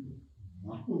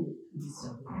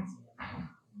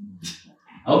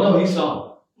 Oh no, he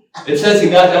saw. It says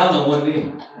he got down on one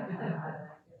knee.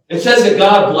 It says that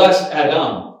God blessed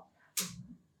Adam.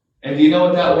 And do you know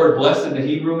what that word blessed in the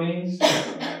Hebrew means?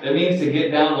 It means to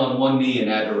get down on one knee in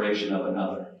adoration of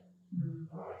another.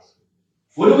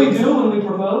 What do we do when we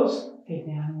propose? Get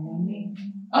down on one knee.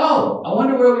 Oh, I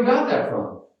wonder where we got that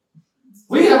from.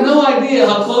 We have no idea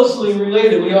how closely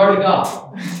related we are to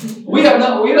God.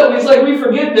 It's like we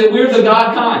forget that we're the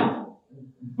God kind.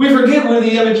 We forget we're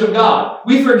the image of God.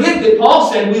 We forget that Paul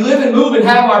said we live and move and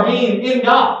have our being in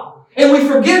God. And we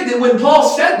forget that when Paul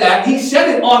said that, he said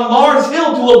it on Mars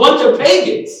Hill to a bunch of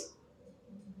pagans.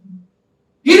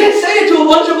 He didn't say it to a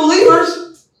bunch of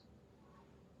believers.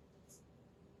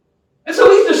 And so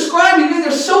he's describing that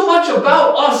there's so much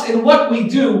about us and what we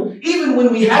do, even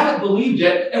when we haven't believed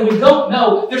yet and we don't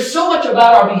know. There's so much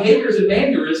about our behaviors and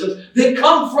mannerisms that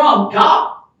come from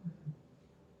God.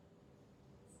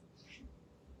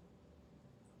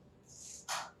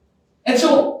 And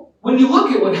so when you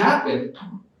look at what happened,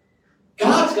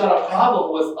 God's got a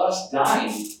problem with us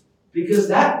dying because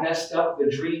that messed up the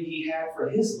dream he had for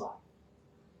his life.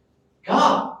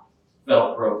 God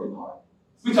felt brokenhearted.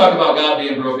 We talk about God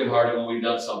being brokenhearted when we've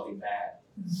done something bad.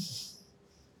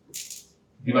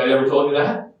 Anybody ever told you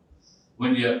that?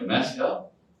 When you messed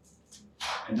up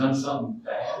and done something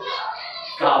bad,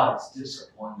 God's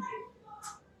disappointed.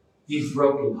 He's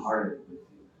brokenhearted with you.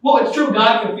 Well, it's true,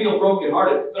 God can feel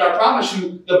brokenhearted, but I promise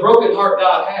you, the broken heart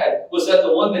God had was that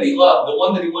the one that he loved, the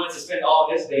one that he wanted to spend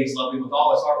all his days loving with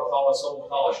all his heart, with all his soul,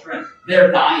 with all his strength,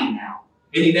 they're dying now.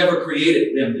 And he never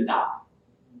created them to die.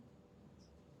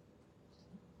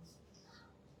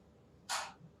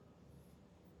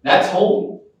 That's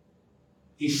holy.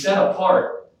 He's set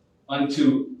apart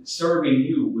unto serving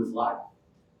you with life.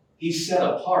 He's set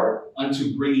apart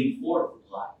unto bringing forth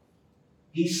life.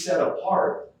 He's set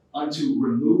apart unto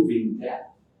removing death.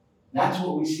 That's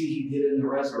what we see he did in the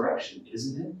resurrection,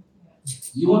 isn't it?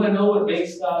 You want to know what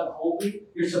makes God holy?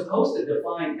 You're supposed to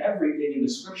define everything in the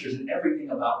scriptures and everything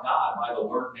about God by the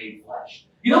Word made flesh.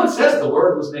 You know it says the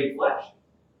Word was made flesh.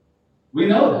 We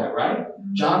know that, right?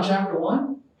 John chapter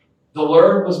 1. The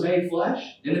Word was made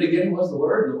flesh. In the beginning was the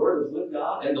Word. And the Word was with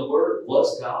God. And the Word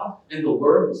was God. And the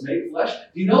Word was made flesh.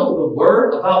 Do you know the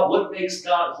Word about what makes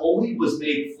God holy was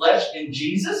made flesh in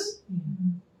Jesus?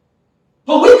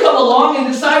 But we come along and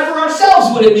decide for ourselves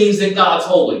what it means that God's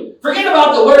holy. Forget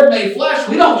about the Word made flesh.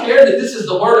 We don't care that this is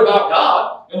the Word about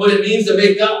God and what it means to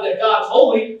make God, that God's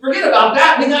holy. Forget about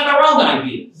that. We got our own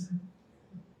ideas.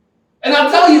 And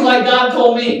I'll tell you like God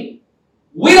told me,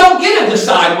 we don't get to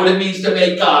decide what it means to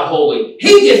make God holy.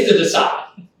 He gets to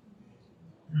decide.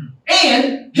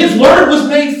 And His Word was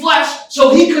made flesh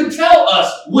so He could tell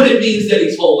us what it means that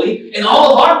He's holy. And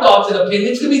all of our thoughts and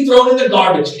opinions can be thrown in the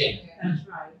garbage can. That's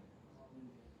right.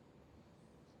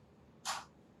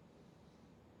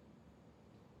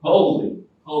 Holy,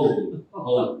 holy,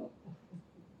 holy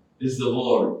is the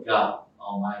Lord God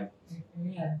Almighty.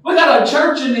 Yeah. We got a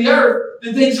church in the earth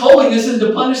that thinks holiness is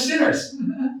to punish sinners.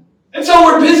 And so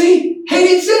we're busy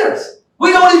hating sinners.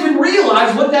 We don't even realize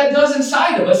realize what that does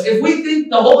inside of us if we think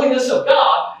the holiness of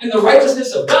God and the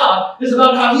righteousness of God is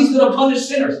about how he's going to punish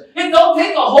sinners. It don't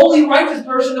take a holy, righteous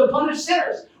person to punish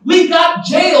sinners. We got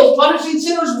jails punishing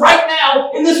sinners right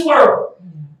now in this world.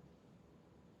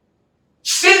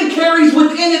 Sin carries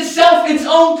within itself its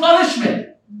own punishment.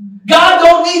 God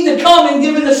don't need to come and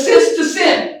give an assist to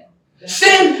sin.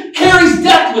 Sin carries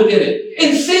death within it.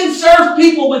 And sin serves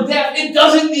people with death. It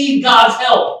doesn't need God's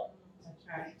help. That's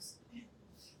right.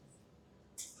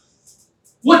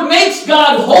 What makes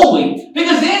God holy,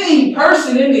 because any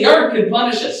person in the earth can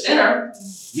punish a sinner.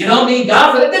 You don't need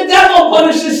God for that. The devil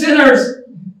punishes sinners.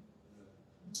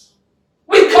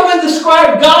 We come and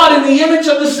describe God in the image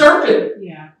of the serpent.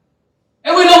 Yeah.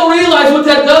 And we don't realize what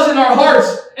that does in our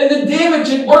hearts and the damage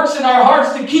it works in our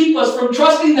hearts to keep us from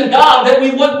trusting the God that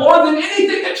we want more than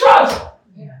anything to trust.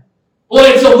 Yeah. Well,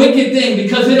 it's a wicked thing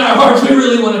because in our hearts we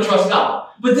really want to trust God.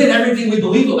 But then everything we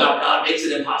believe about God makes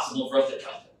it impossible for us to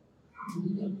trust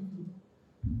Him.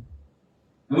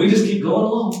 And we just keep going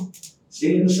along,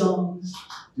 singing the songs,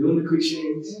 doing the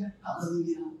cliches. Yeah.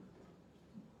 Hallelujah.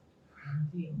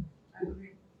 I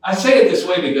agree. I say it this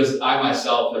way because I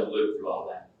myself have lived through all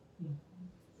that.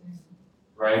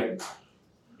 Right?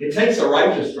 It takes a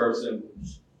righteous person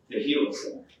to heal a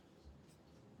sinner.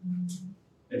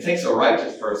 It takes a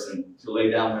righteous person to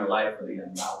lay down their life for the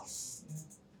ungodly.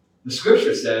 The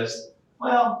scripture says,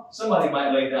 well, somebody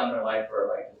might lay down their life for a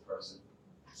righteous person.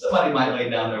 Somebody might lay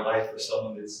down their life for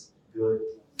someone that's good.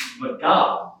 But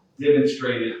God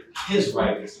demonstrated his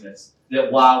righteousness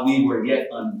that while we were yet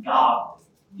ungodly,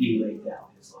 he laid down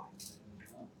his life.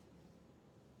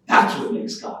 That's what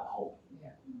makes God holy.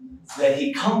 That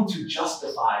he come to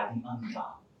justify the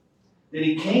ungodly. That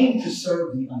he came to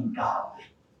serve the ungodly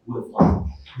with love.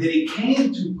 That he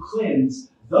came to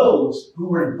cleanse those who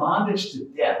were in bondage to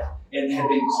death and had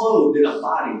been clothed in a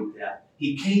body of death.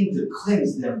 He came to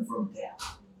cleanse them from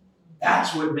death.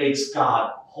 That's what makes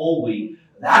God holy.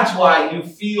 That's why you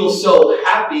feel so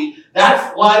happy.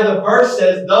 That's why the verse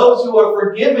says, those who are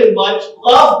forgiven much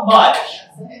love much.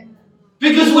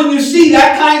 Because when you see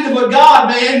that kind of a God,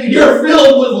 man, you're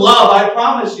filled with love, I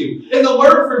promise you. And the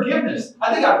word forgiveness,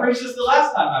 I think I preached this the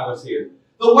last time I was here.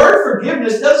 The word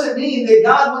forgiveness doesn't mean that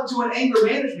God went to an anger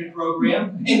management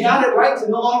program and got it right to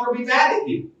no longer be mad at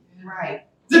you. Right.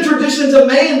 The traditions of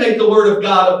man make the word of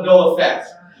God of no effect.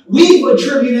 We've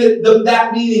attributed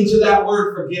that meaning to that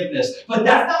word forgiveness. But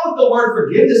that's not what the word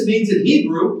forgiveness means in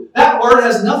Hebrew. That word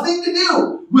has nothing to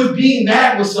do with being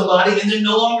mad with somebody and then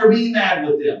no longer being mad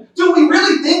with them. Do we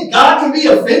really think God can be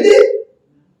offended?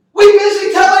 We're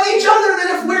busy telling each other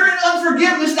that if we're in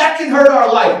unforgiveness, that can hurt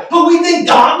our life. But we think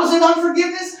God was in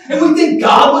unforgiveness and we think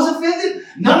God was offended.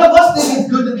 None of us think it's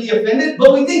good to be offended,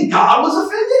 but we think God was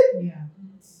offended. Yeah.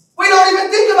 We don't even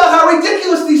think about how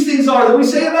ridiculous these things are that we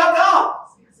say about God.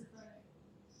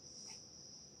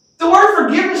 The word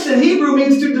forgiveness in Hebrew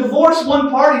means to divorce one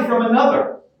party from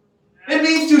another. It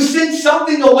means to send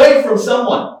something away from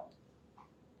someone.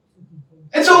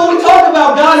 And so when we talk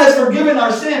about God has forgiven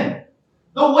our sin,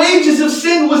 the wages of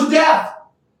sin was death.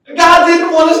 God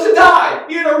didn't want us to die.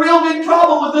 He had a real big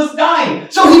problem with us dying.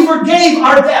 So he forgave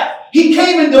our death. He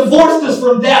came and divorced us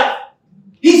from death.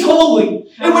 He's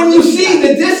holy. And when you see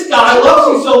that this guy loves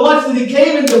you so much that he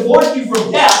came and divorced you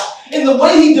from death, and the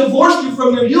way he divorced you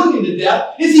from your union to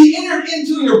death is he entered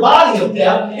into your body of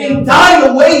death and died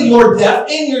away your death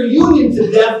and your union to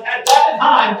death at that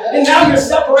time. And now you're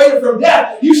separated from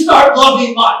death. You start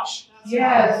loving much.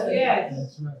 Yes,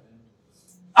 yes.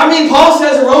 I mean, Paul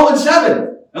says in Romans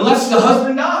 7, unless the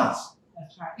husband dies,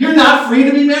 That's right. you're not free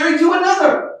to be married to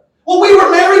another. Well, we were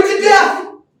married to death.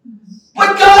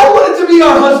 But God wanted to be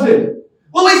our husband.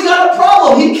 Well, he's got a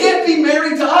problem. He can't be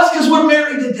married to us because we're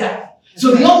married to death.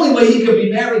 So the only way he could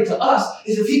be married to us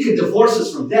is if he could divorce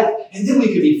us from death, and then we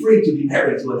could be free to be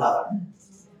married to another.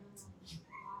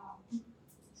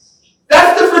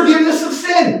 That's the forgiveness of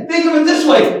sin. Think of it this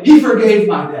way. He forgave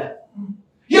my death.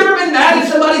 You ever been mad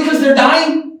at somebody because they're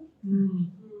dying?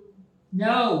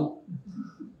 No.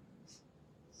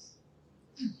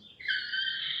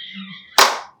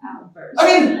 I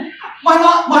mean,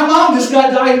 my mom just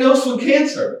got diagnosed with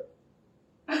cancer.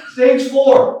 Stage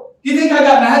 4. Do you think I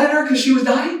got mad at her because she was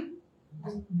dying?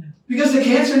 Because the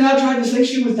cancer now tried to say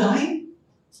she was dying?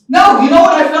 No, you know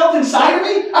what I felt inside of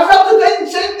me? I felt the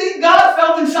same thing God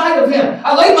felt inside of him.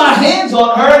 I laid my hands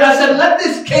on her and I said, let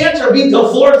this cancer be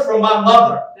divorced from my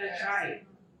mother. That's right.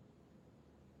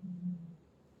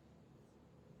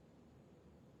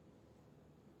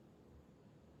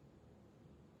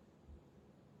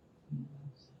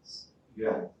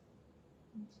 Yeah.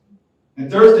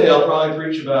 And Thursday I'll probably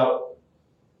preach about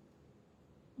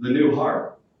the new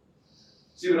heart.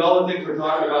 See, what all the things we're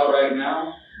talking about right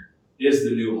now is the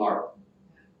new heart.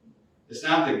 It's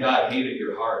not that God hated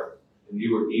your heart and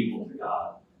you were evil to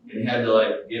God and he had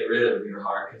to get rid of your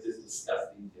heart because it's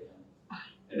disgusting to him.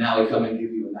 And now he come and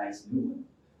give you a nice new one.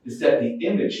 It's that the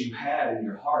image you had in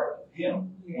your heart of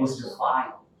him was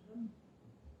defiled.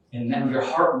 And then your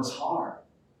heart was hard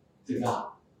to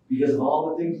God because of all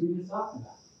the things we just talked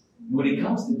about. And what he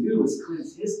comes to do is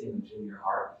cleanse his image in your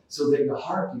heart so that your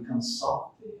heart becomes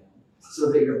soft to him,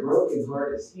 so that your broken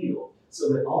heart is healed,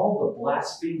 so that all the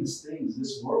blasphemous things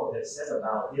this world has said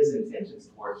about his intentions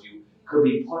towards you could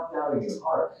be plucked out of your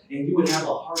heart. And you would have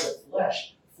a heart of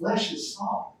flesh. Flesh is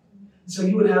soft. So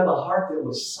you would have a heart that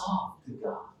was soft to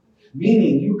God,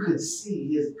 meaning you could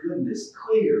see his goodness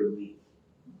clearly.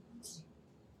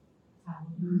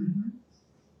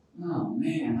 Oh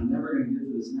man, I'm never going to get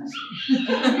to this message.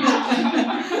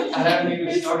 I haven't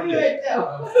even started it.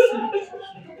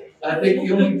 I think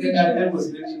the only thing I did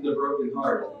was mention the broken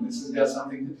heart. This has got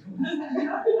something to do with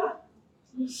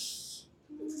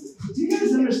it. Do you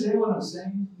guys understand what I'm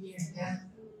saying? Yeah.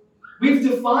 We've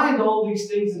defined all these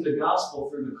things in the gospel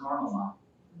through the carnal mind.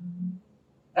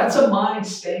 That's a mind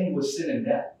stained with sin and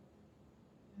death.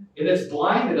 And it's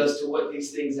blinded us to what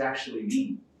these things actually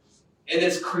mean. And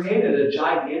it's created a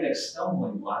gigantic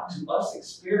stumbling block to us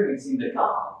experiencing the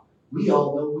God we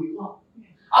all know we love.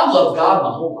 I've loved God my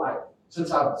whole life, since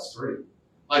I was 3.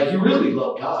 You really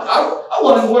love God. I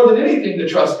wanted more than anything to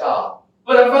trust God.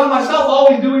 But I found myself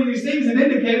always doing these things that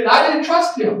indicated I didn't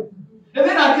trust him. And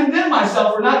then I condemned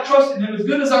myself for not trusting him as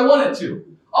good as I wanted to.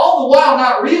 All the while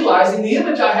not realizing the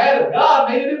image I had of God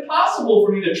made it impossible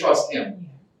for me to trust him.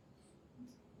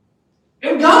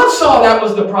 And God saw that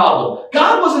was the problem.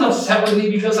 God wasn't upset with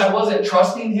me because I wasn't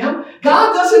trusting him.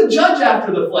 God doesn't judge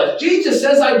after the flesh. Jesus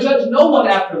says, I judge no one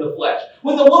after the flesh.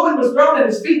 When the woman was thrown at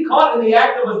his feet, caught in the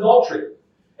act of adultery,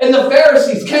 and the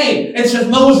Pharisees came and said,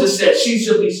 Moses said she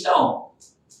should be stoned.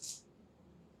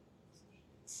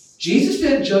 Jesus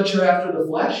didn't judge her after the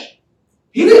flesh.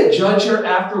 He didn't judge her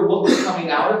after what was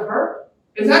coming out of her.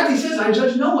 In fact, he says, I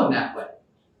judge no one that way.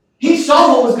 He saw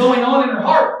what was going on in her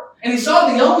heart. And he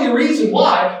saw the only reason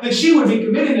why that she would be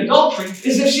committing adultery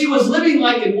is if she was living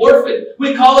like an orphan.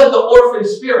 We call it the orphan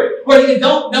spirit, where you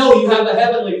don't know you have a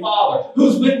heavenly Father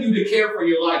who's with you to care for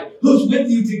your life, who's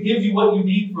with you to give you what you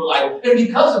need for life. And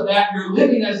because of that, you're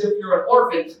living as if you're an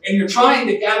orphan and you're trying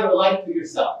to gather life to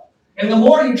yourself. And the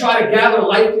more you try to gather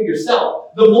life to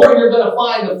yourself, the more you're going to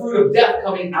find the fruit of death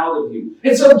coming out of you.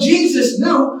 And so Jesus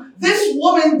knew this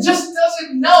woman just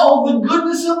doesn't know the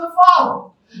goodness of the Father.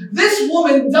 This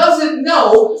woman doesn't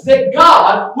know that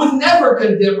God would never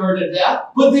condemn her to death,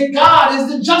 but that God is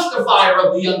the justifier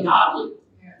of the ungodly.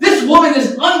 This woman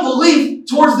is unbelief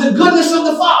towards the goodness of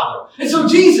the Father. And so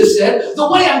Jesus said,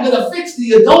 the way I'm going to fix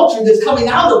the adultery that's coming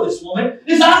out of this woman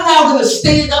is I'm now going to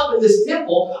stand up in this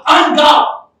temple. I'm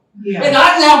God. Yeah. And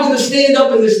I'm now going to stand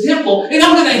up in this temple and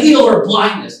I'm going to heal her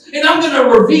blindness. And I'm going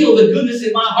to reveal the goodness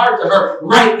in my heart to her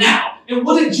right now. And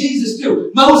what did Jesus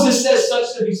do? Moses says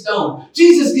such to be stoned.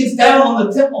 Jesus gets down on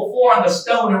the temple floor on the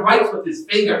stone and writes with his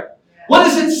finger. What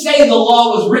does it say the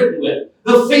law was written with?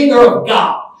 The finger of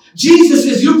God. Jesus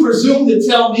says, you presume to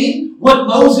tell me what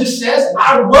Moses says?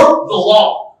 I wrote the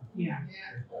law. Yeah.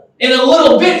 In a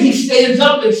little bit, he stands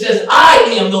up and says,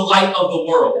 I am the light of the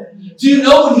world. Do you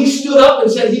know when he stood up and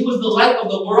said he was the light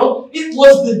of the world? It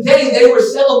was the day they were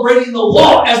celebrating the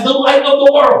law as the light of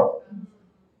the world.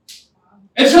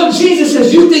 And so Jesus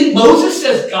says, you think Moses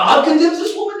says God condemns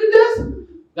this woman to death?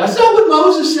 That's not what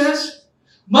Moses says.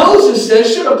 Moses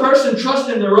says, should a person trust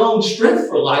in their own strength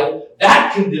for life,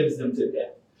 that condemns them to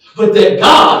death. But that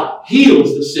God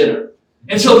heals the sinner.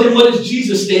 And so then what does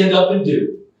Jesus stand up and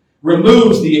do?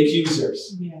 Removes the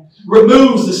accusers. Yeah.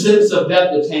 Removes the sentence of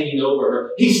death that's hanging over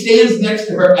her. He stands next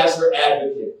to her as her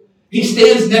advocate. He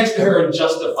stands next to her and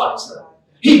justifies her.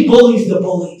 He bullies the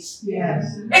bullies.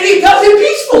 Yes. And he does it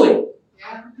peacefully.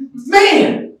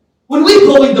 Man, when we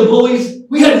bullied the bullies,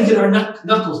 we had to get our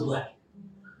knuckles bloody.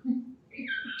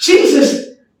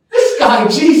 Jesus, this guy,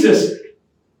 Jesus,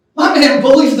 my man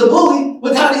bullies the bully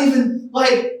without even,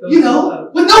 with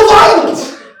no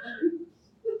violence.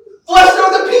 Blessed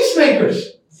are the peacemakers.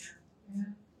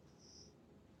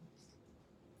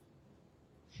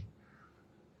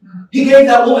 He gave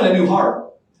that woman a new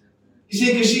heart. You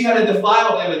see, because she had a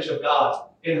defiled image of God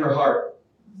in her heart.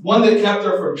 One that kept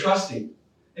her from trusting.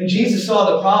 And Jesus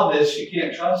saw the problem is she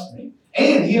can't trust me.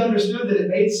 And he understood that it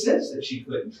made sense that she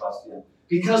couldn't trust him.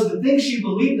 Because the things she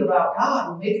believed about God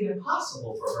would make it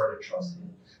impossible for her to trust him.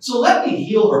 So let me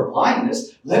heal her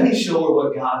blindness. Let me show her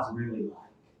what God's really like.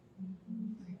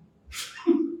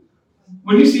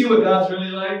 When you see what God's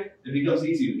really like, it becomes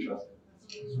easy to trust him.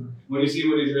 When you see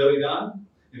what he's really done,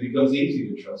 it becomes easy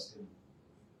to trust him.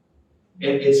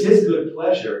 And it's his good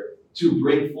pleasure to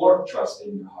bring forth trust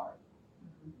in your heart.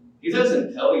 He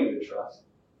doesn't tell you to trust.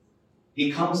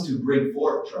 He comes to bring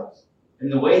forth trust.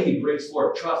 And the way he brings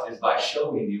forth trust is by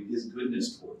showing you his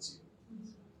goodness towards you.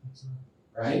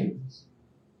 Right?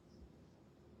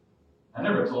 I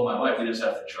never told my wife, you just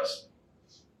have to trust me.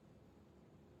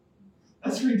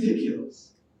 That's ridiculous.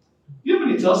 You know when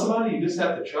you tell somebody you just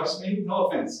have to trust me? No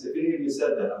offense. If any of you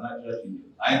said that, I'm not judging you.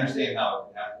 I understand how it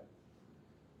can happen.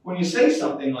 When you say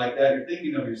something like that, you're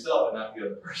thinking of yourself and not the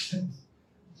other person.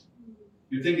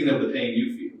 You're thinking of the pain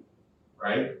you feel,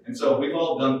 right? And so we've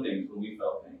all done things when we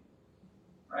felt pain,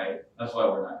 right? That's why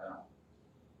we're not done.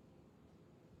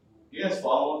 You guys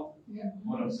follow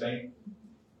what I'm saying?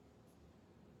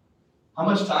 How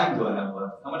much time do I have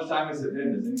left? How much time has it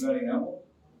been? Does anybody know?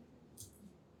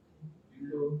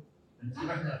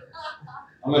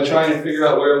 I'm going to try and figure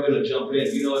out where I'm going to jump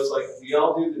in. You know, it's like, do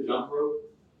y'all do the jump rope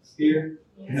here?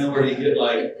 You know, where you get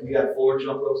like, you got 4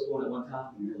 jump ropes going at one time,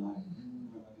 and you're like,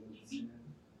 you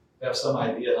have some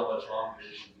idea how much longer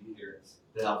you should be here,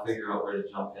 then I'll figure out where to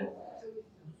jump in.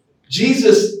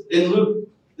 Jesus, in Luke,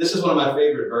 this is one of my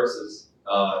favorite verses.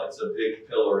 It's a big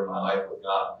pillar in my life with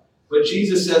God. But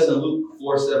Jesus says in Luke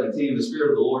 4:17, the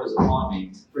Spirit of the Lord is upon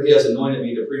me, for he has anointed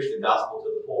me to preach the gospel to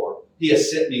the poor. He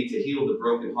has sent me to heal the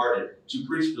brokenhearted, to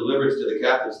preach deliverance to the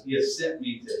captives. He has sent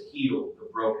me to heal the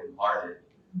brokenhearted.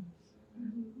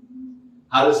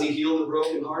 How does he heal the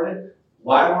brokenhearted?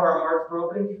 Why were our hearts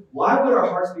broken? Why would our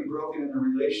hearts be broken in a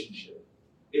relationship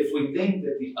if we think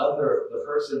that the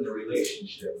person in the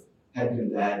relationship had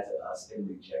been bad to us and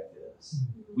rejected us?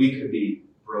 We could be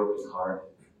brokenhearted.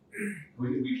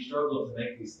 We've struggled to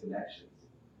make these connections.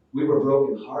 We were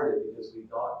brokenhearted because we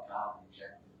thought God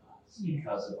rejected us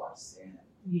because of our sin.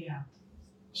 Yeah.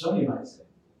 Some of you might say,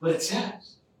 but it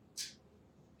says,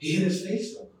 he hid his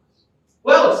face from us.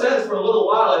 Well, it says, for a little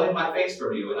while I hid my face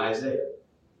from you in Isaiah.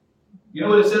 You know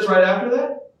what it says right after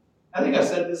that? I think I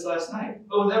said this last night.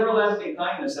 But with everlasting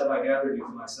kindness have I gathered you to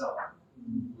myself.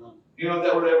 You know what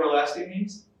that word everlasting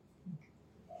means?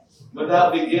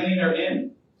 Without beginning or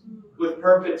end. With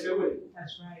perpetuity.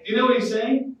 That's right. You know what he's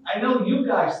saying? I know you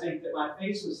guys think that my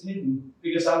face was hidden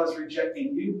because I was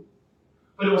rejecting you.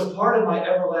 But it was part of my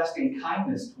everlasting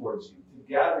kindness towards you to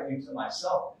gather you to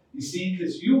myself. You see,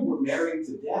 because you were married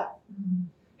to death.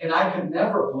 And I could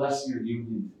never bless your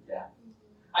union to death.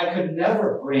 I could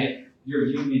never grant your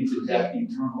union to death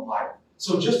eternal life.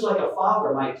 So just like a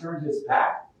father might turn his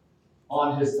back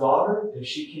on his daughter if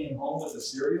she came home with a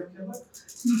serial killer,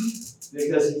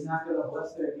 because he's not going to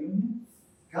bless their union,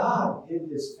 God hid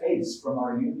his face from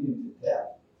our union to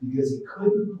death because he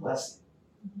couldn't bless it.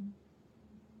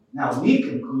 Now we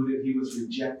concluded he was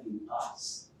rejecting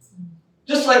us.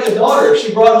 Just like a daughter, if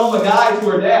she brought home a guy to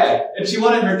her dad, and she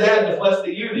wanted her dad to bless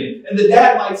the union, and the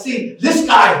dad might see, this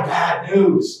guy's bad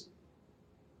news.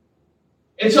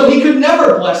 And so he could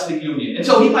never bless the union. And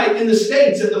so he might, in the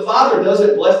States, if the father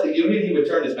doesn't bless the union, he would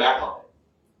turn his back on it.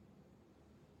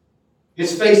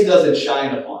 His face doesn't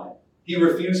shine upon it. He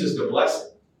refuses to bless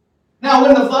it. Now,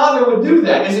 when the father would do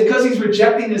that, is it because he's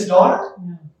rejecting his daughter?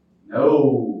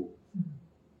 No.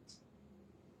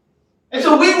 And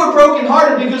so we were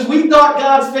brokenhearted because we thought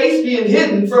God's face being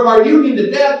hidden from our union to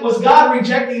death was God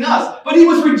rejecting us. But he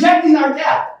was rejecting our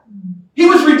death. He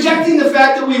was rejecting the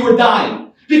fact that we were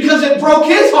dying because it broke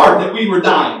his heart that we were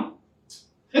dying.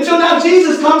 And so now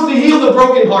Jesus comes to heal the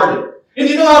brokenhearted. And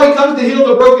you know how he comes to heal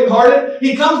the brokenhearted?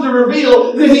 He comes to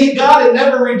reveal that God had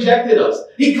never rejected us.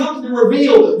 He comes to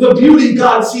reveal the beauty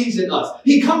God sees in us.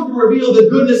 He comes to reveal the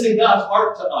goodness in God's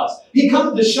heart to us. He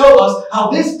comes to show us how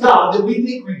this God that we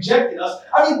think rejected us,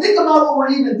 I mean, think about what we're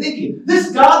even thinking.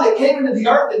 This God that came into the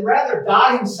earth and rather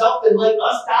die himself than let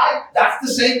us die, that's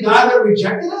the same God that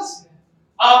rejected us?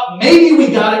 Maybe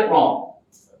we got it wrong.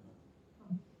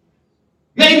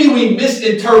 Maybe we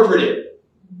misinterpreted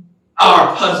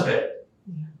our husband.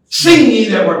 Sing ye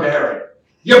that were barren.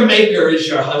 Your maker is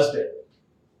your husband.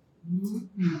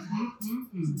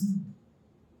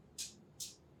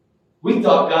 We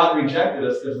thought God rejected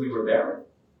us because we were barren.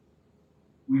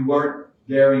 We weren't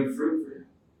bearing fruit for him.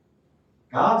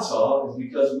 God saw it was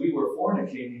because we were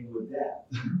fornicating with death.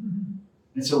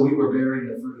 And so we were bearing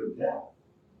the fruit of death.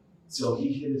 So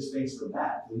he hid his face from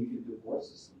that so he could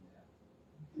divorce us from death.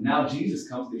 And now Jesus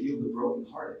comes to heal the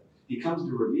brokenhearted. He comes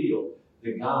to reveal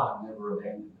that God never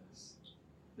abandoned us.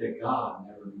 That God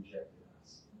never rejected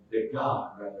us. That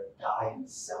God rather died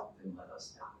himself than let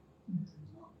us die.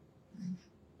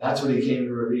 That's what he came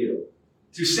to reveal.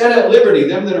 To set at liberty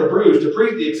them that are bruised, to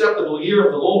preach the acceptable year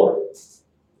of the Lord.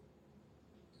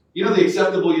 You know the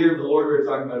acceptable year of the Lord we were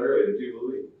talking about earlier, the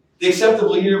Jubilee. The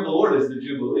acceptable year of the Lord is the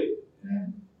Jubilee. Yeah.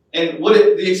 And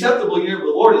the acceptable year of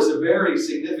the Lord is a very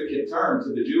significant term to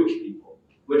the Jewish people,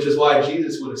 which is why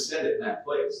Jesus would have said it in that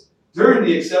place. During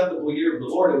the acceptable year of the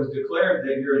Lord, it was declared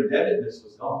that your indebtedness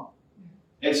was gone.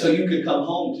 And so you could come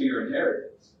home to your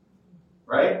inheritance.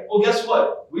 Right? Well, guess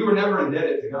what? We were never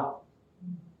indebted to God.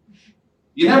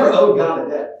 You never owed God a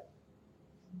debt.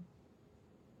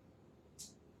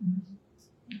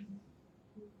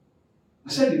 I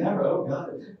said you never owed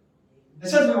God a debt. It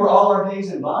says we were all our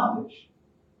days in bondage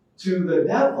to the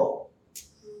devil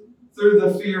through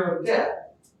the fear of death.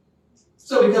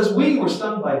 So because we were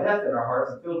stung by death in our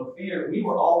hearts and filled with fear, we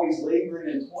were always laboring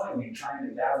and toiling, trying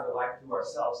to gather life to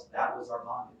ourselves. That was our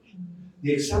bondage.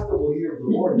 The acceptable year of the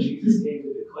Lord, Jesus came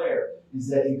to declare, is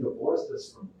that he divorced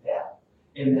us from death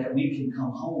and that we can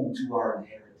come home to our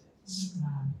inheritance.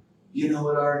 You know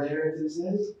what our inheritance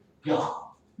is? God.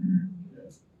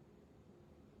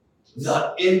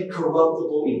 The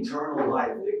incorruptible, eternal life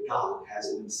that God has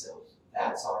in himself.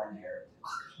 That's our inheritance.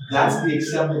 That's the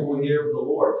acceptable year of the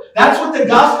Lord. That's what the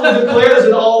gospel declares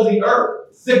in all the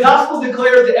earth. The gospel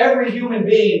declares to every human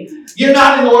being, you're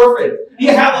not an orphan. You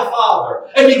have a father.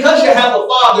 And because you have a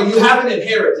father, you have an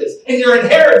inheritance. And your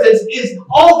inheritance is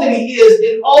all that he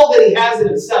is and all that he has in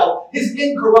himself, his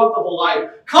incorruptible life.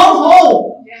 Come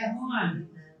home. Yeah, come on.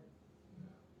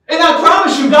 And I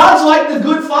promise you, God's like the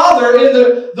good father in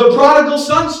the prodigal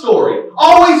son story.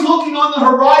 Always looking on the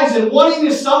horizon, wanting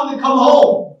his son to come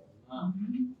home.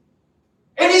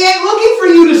 And he ain't looking for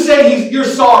you to say you're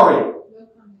sorry.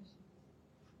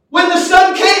 When the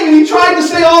son came and he tried to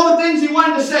say all the things he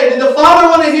wanted to say, did the father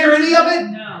want to hear any of it?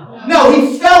 No. No,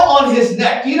 he fell on his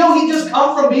neck. Do you know he just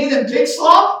come from being in pig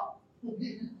slop?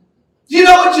 Do you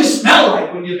know what you smell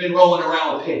like when you've been rolling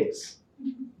around with pigs?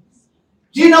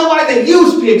 Do you know why they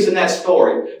use pigs in that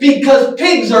story? Because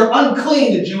pigs are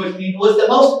unclean to Jewish people. It's the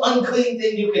most unclean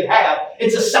thing you could have.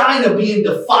 It's a sign of being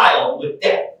defiled with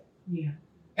death. Yeah.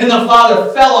 And the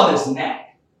father fell on his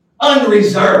neck,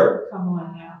 unreserved. Come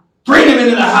on now. Bring him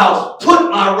into the house.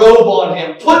 Put my robe on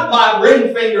him. Put my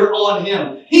ring finger on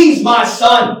him. He's my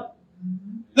son.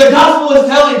 The gospel is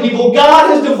telling people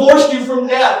God has divorced you from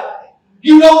death.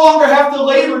 You no longer have to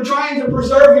labor trying to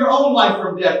preserve your own life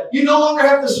from death. You no longer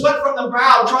have to sweat from the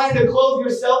brow trying to clothe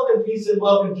yourself in peace and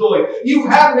love and joy. You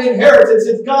have an inheritance.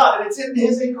 It's God, and it's in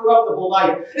his incorruptible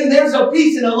life. And there's a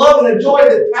peace and a love and a joy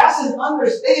that passes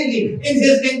understanding in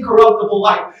his incorruptible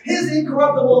life. His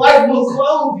incorruptible life will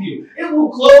clothe you. It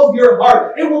will clothe your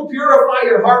heart. It will purify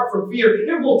your heart from fear.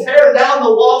 It will tear down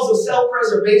the walls of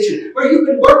self-preservation where you've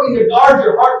been working to guard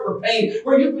your heart from pain,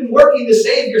 where you've been working to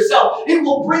save yourself. It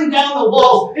will bring down the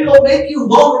walls. It'll make you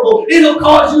vulnerable. It'll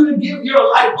cause you to give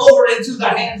your life over into the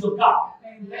hands of God.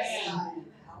 Amen.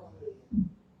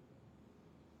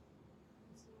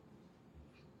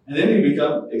 And then you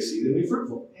become exceedingly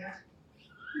fruitful.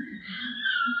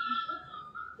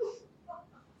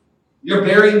 You're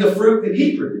bearing the fruit that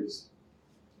he produced.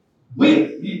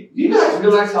 You guys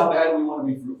realize how bad we want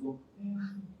to be fruitful?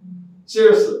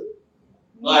 Seriously.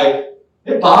 Like,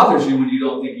 it bothers you when you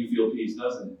don't think you feel peace,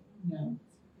 doesn't it? No.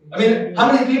 I mean, how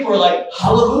many people are like,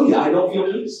 hallelujah, I don't feel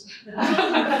peace. Boy,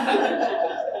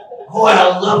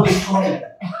 I love this torment.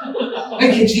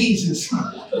 Thank you, Jesus.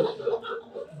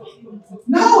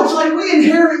 No, it's like we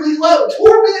inherently love.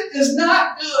 Torment is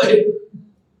not good.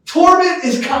 Torment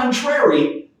is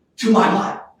contrary to my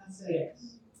life. That's it.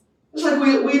 It's like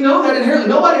we know that inherently.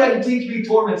 Nobody had to teach me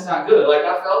torment's not good. Like,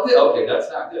 I felt it. Okay, that's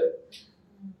not good.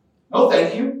 No,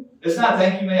 thank you. It's not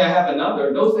thank you, may I have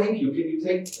another. No, thank you. Can you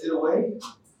take it away?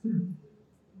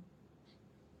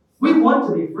 We want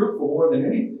to be fruitful more than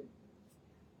anything.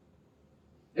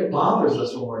 It bothers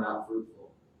us when we're not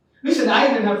fruitful. Listen,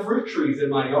 I even have fruit trees in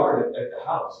my yard at the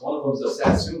house. One of them's a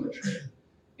satsuma tree.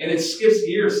 And it skips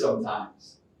years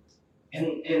sometimes.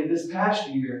 And this past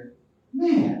year,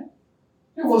 man,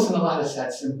 there wasn't a lot of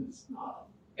satsumas.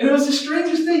 And it was the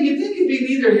strangest thing. You'd think it'd be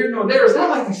neither here nor there. It's not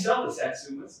like we sell the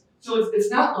satsumas. So it's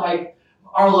not like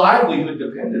our livelihood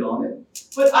depended on it.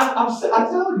 But I'm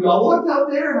telling you, I walked out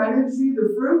there and I didn't see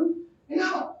the fruit. And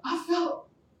I felt,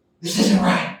 this isn't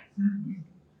right.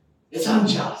 It's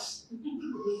unjust.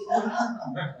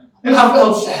 And I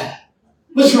felt sad.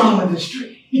 What's wrong with this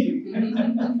tree?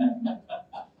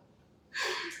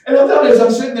 And I'm telling you, as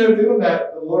I'm sitting there doing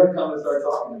that, the Lord comes and started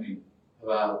talking to me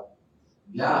about,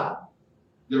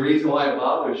 the reason why it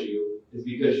bothers you is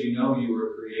because you know you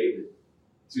were created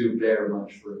to bear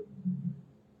much fruit.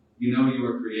 You know you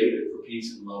were created for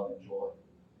peace and love and joy.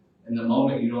 And the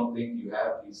moment you don't think you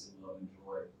have peace and love and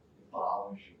joy, it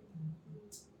bothers you.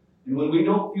 And when we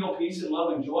don't feel peace and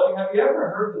love and joy, have you ever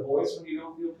heard the voice when you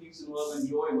don't feel peace and love and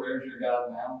joy? Where's your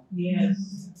God now?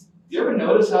 Yes. You ever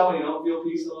notice how when you don't feel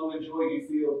peace and love and joy, you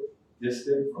feel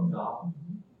distant from God?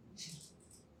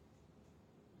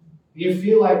 You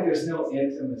feel like there's no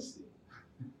intimacy.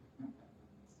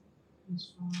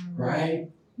 Right?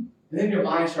 And then your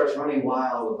mind starts running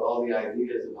wild with all the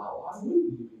ideas about, why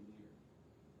wouldn't you be here?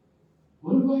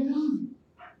 What have I done?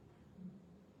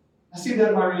 I see that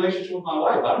in my relationship with my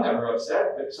wife. I'm never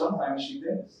upset, but sometimes she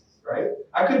thinks, right?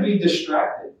 I could be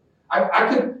distracted.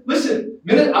 I could, listen,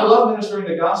 I love ministering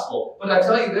the gospel, but I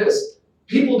tell you this,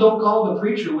 people don't call the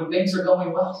preacher when things are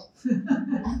going well.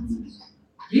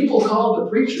 People call the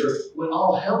preacher when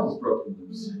all hell is broken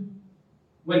loose.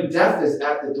 When death is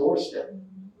at the doorstep.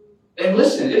 And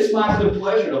listen, it's my good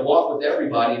pleasure to walk with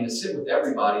everybody and to sit with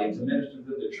everybody and to minister to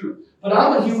the truth. But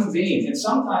I'm a human being, and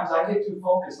sometimes I get too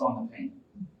focused on the pain.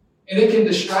 And it can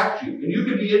distract you. And you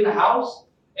could be in the house,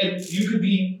 and you could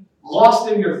be lost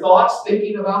in your thoughts,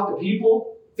 thinking about the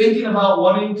people, thinking about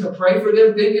wanting to pray for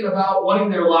them, thinking about wanting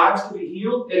their lives to be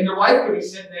healed. And your wife could be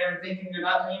sitting there and thinking you're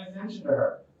not paying attention to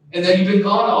her. And then you've been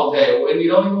gone all day, and you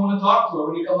don't even want to talk to her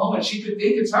when you come home, and she could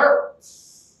think it's her.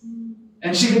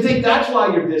 And she could think that's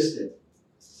why you're distant.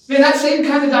 Man, that same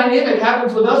kind of dynamic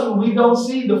happens with us when we don't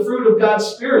see the fruit of God's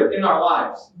Spirit in our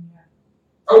lives.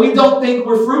 Or we don't think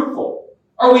we're fruitful.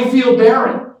 Or we feel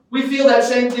barren. We feel that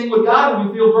same thing with God and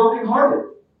we feel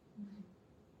brokenhearted.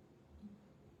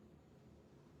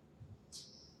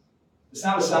 It's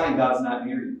not a sign God's not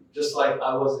near you. Just like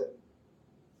I wasn't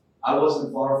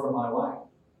far from my wife.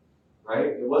 Right?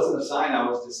 It wasn't a sign I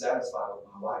was dissatisfied with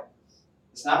my wife.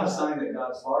 It's not a sign that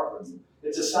God's far from you.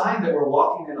 It's a sign that we're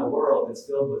walking in a world that's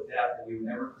filled with death and we were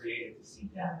never created to see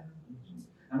death.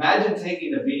 Imagine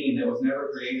taking a being that was never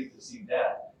created to see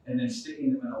death and then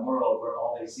sticking them in a world where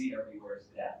all they see everywhere is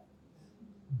death.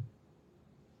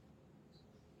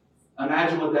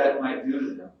 Imagine what that might do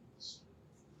to them.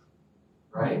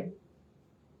 Right?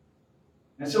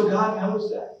 And so God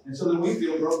knows that. And so then we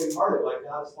feel brokenhearted, like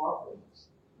God's far from us.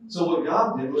 So what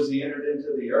God did was He entered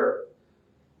into the earth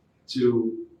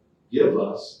to give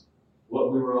us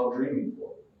what we were all dreaming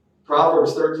for.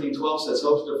 Proverbs 13:12 says,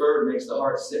 hope deferred makes the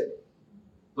heart sick.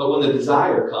 But when the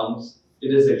desire comes,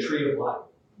 it is a tree of life.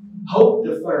 Hope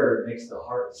deferred makes the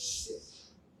heart sick.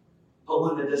 But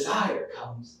when the desire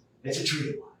comes, it's a tree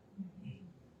of life.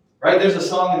 Right? There's a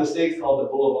song in the States called The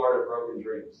Boulevard of Broken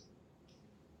Dreams.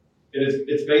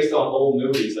 It's based on old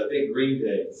movies. I think Green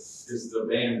Day is the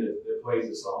band that plays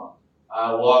the song.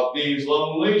 I walk these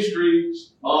lonely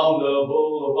streets on the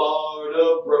boulevard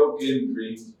of broken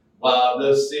dreams. While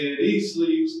the city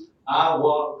sleeps, I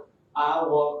walk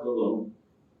alone.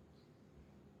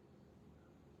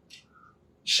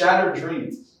 Shattered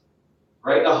dreams,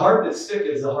 right? A heart that's sick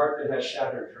is a heart that has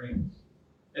shattered dreams.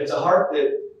 It's a heart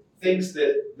that thinks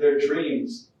that their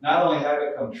dreams not only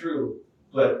haven't come true,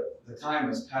 but the time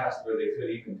has passed where they could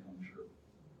even come true.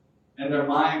 And their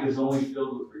mind is only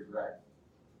filled with regret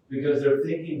because they're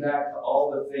thinking back to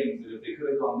all the things that if they could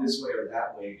have gone this way or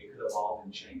that way, it could have all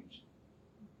been changed.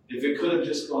 If it could have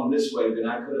just gone this way, then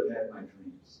I could have had my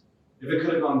dreams. If it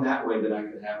could have gone that way, then I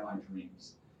could have my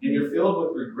dreams. And you're filled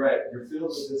with regret, you're filled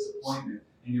with disappointment,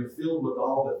 and you're filled with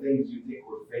all the things you think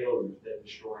were failures that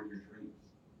destroyed your dreams.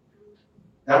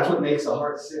 That's what makes a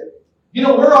heart sick. You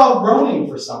know, we're all groaning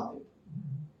for something.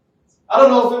 I don't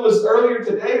know if it was earlier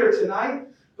today or tonight,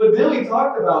 but Billy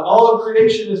talked about all of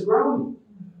creation is groaning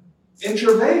in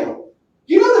travail.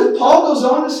 You know that Paul goes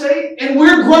on to say, and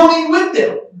we're groaning with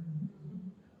them.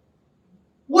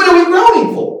 What are we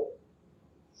groaning for?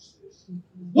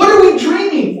 What are we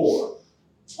dreaming for?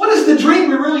 What is the dream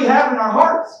we really have in our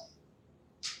hearts?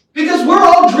 Because we're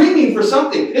all dreaming for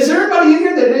something. Is there anybody in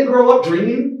here that didn't grow up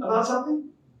dreaming about something?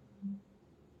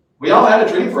 We all had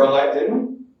a dream for our life, didn't we?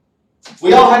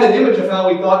 We all had an image of how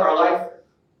we thought our life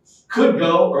could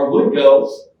go or would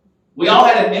go. We all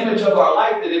had an image of our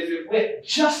life that if it went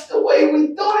just the way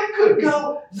we thought it could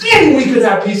go, then we could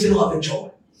have peace and love and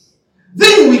joy.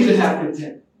 Then we could have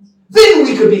contentment. Then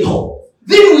we could be whole.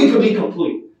 Then we could be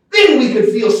complete. Then we could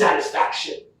feel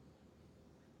satisfaction.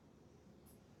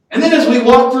 And then as we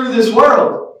walk through this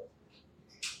world,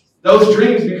 those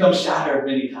dreams become shattered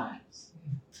many times.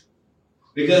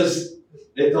 Because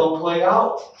it don't play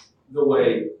out the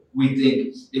way we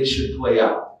think it should play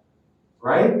out.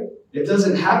 Right? It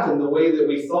doesn't happen the way that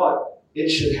we thought it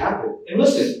should happen. And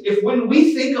listen, if when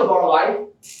we think of our life,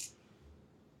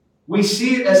 we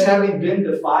see it as having been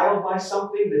defiled by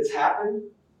something that's happened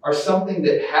or something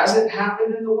that hasn't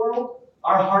happened in the world,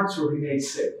 our hearts will be made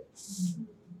sick.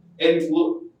 And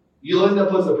you'll end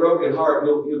up with a broken heart.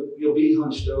 You'll be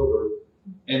hunched over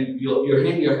And you'll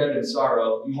hang your head in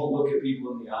sorrow. You won't look at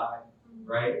people in the eye,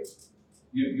 right?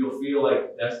 You'll feel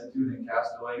like destitute and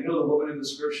cast away. You know the woman in the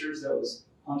scriptures that was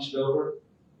hunched over,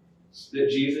 that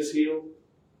Jesus healed?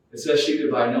 It says she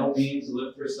could by no means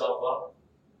lift herself up,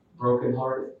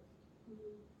 brokenhearted.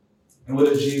 And what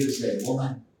does Jesus say?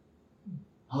 Woman,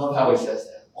 I love how he says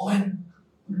that. Woman,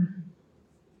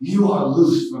 you are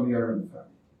loosed from your infirmity.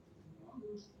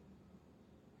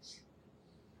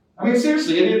 I mean,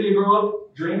 seriously, any of you grew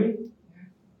up dreaming?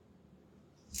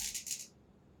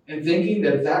 And thinking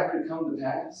that that could come to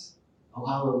pass? Oh,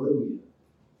 hallelujah.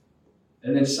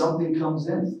 And then something comes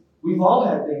in. We've all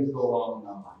had things go wrong in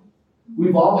our life.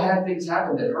 We've all had things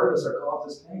happen that hurt us or caused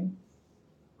us pain.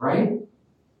 Right?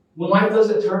 When life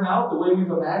doesn't turn out the way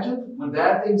we've imagined, when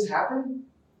bad things happen,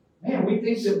 man, we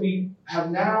think that we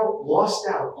have now lost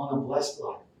out on a blessed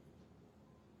life.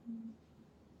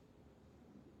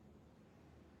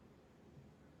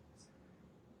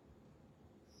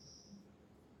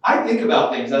 I think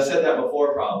about things. I said that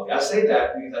before probably. I say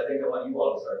that because I think I want you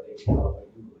all to start thinking about what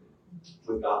you believe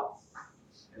with God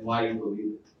and why you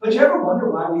believe it. But you ever wonder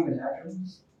why we even have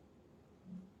dreams?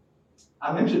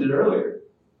 I mentioned it earlier.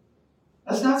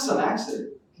 That's not some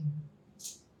accident.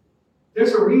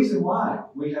 There's a reason why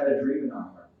we had a dream in our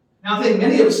heart. Now, I think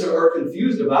many of us are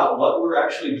confused about what we're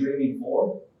actually dreaming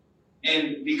for.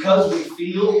 And because we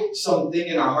feel something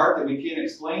in our heart that we can't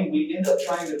explain, we end up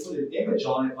trying to put an image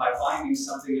on it by finding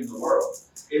something in the world.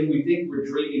 And we think we're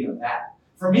dreaming of that.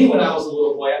 For me, when I was a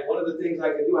little boy, one of the things I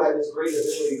could do, I had this great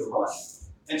ability to run.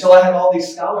 Until I had all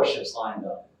these scholarships lined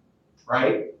up,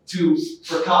 right?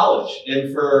 For college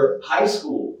and for high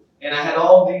school. And I had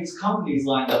all these companies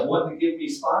lined up wanting to give me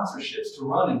sponsorships to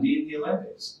run and be in the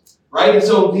Olympics, right? And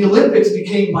so the Olympics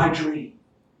became my dream,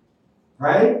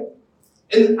 right?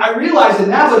 And I realize it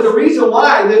now, but the reason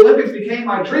why the Olympics became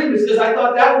my dream is because I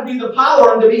thought that would be the power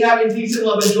unto me having peace and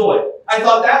love and joy. I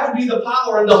thought that would be the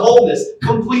power unto wholeness,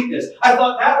 completeness. I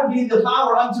thought that would be the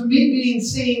power unto me being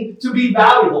seen to be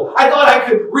valuable. I thought I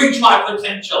could reach my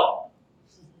potential.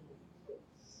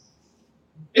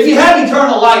 If you have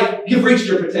eternal life, you've reached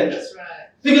your potential. That's right.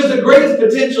 Because the greatest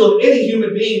potential of any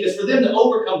human being is for them to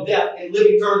overcome death and live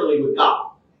eternally with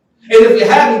God. And if you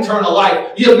have eternal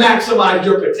life, you've maximized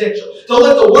your potential. Don't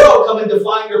let the world come and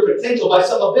define your potential by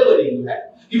some ability you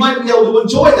have. You might be able to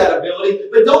enjoy that ability,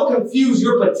 but don't confuse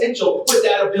your potential with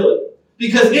that ability,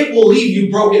 because it will leave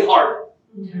you brokenhearted.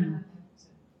 Yeah.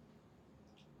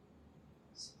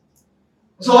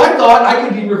 So I thought I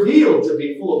could be revealed to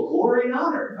be full of glory and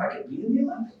honor if I could be in the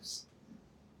Olympics.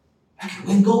 I could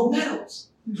win gold medals,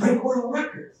 break world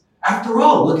records. After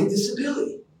all, look at this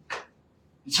ability.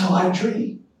 It's how I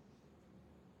dream.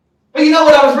 But you know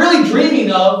what I was really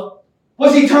dreaming of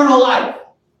was eternal life.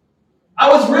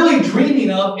 I was really dreaming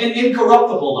of an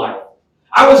incorruptible life.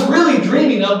 I was really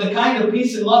dreaming of the kind of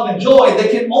peace and love and joy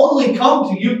that can only come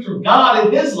to you through God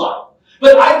and His life.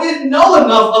 But I didn't know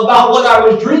enough about what I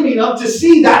was dreaming of to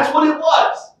see that's what it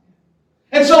was.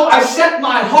 And so I set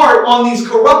my heart on these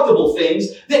corruptible things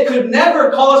that could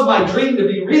never cause my dream to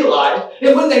be realized.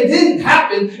 And when they didn't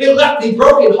happen, it left me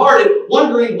brokenhearted,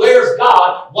 wondering, where's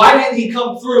God? Why didn't He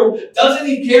come through? Doesn't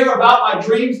He care about my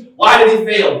dreams? Why did He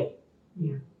fail me?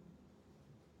 Yeah.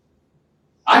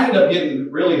 I ended up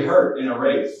getting really hurt in a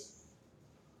race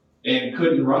and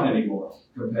couldn't run anymore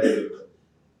competitively.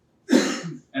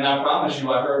 And I promise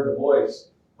you, I heard the voice,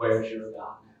 where's your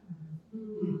God?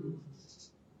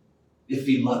 If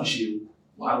He loves you,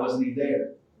 why wasn't He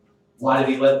there? Why did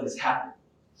He let this happen?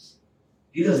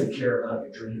 He doesn't care about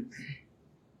your dream.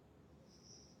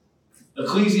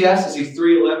 Ecclesiastes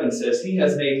 3:11 says, He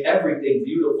has made everything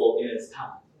beautiful in its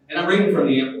time. And I'm reading from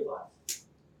the Amplified.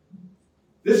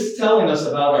 This is telling us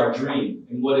about our dream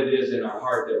and what it is in our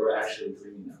heart that we're actually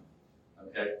dreaming of.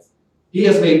 Okay? He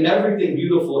has made everything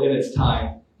beautiful in its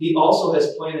time. He also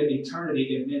has planted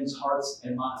eternity in men's hearts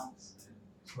and minds.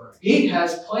 He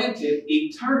has planted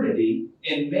eternity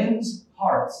in men's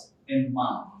hearts and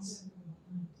minds.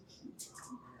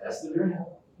 That's the dream.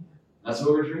 That's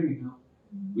what we're dreaming of.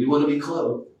 We want to be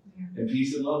clothed in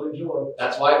peace and love and joy.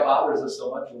 That's why it bothers us so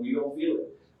much when we don't feel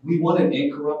it. We want an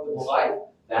incorruptible life.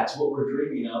 That's what we're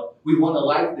dreaming of. We want a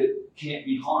life that can't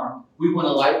be harmed. We want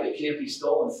a life that can't be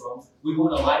stolen from. We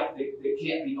want a life that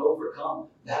can't be overcome.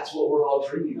 That's what we're all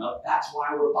dreaming of. That's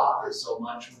why we're bothered so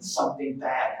much when something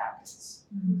bad happens.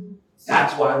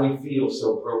 That's why we feel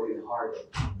so brokenhearted.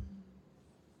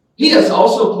 He has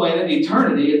also planted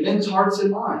eternity in men's hearts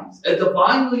and minds, a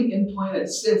divinely implanted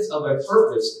sense of a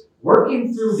purpose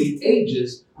working through the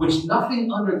ages which nothing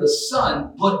under the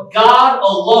sun but God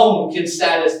alone can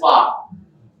satisfy.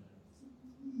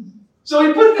 So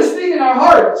he put this thing in our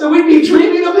heart, so we'd be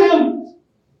dreaming of him.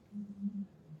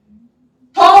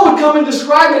 Paul would come and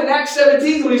describe it in Acts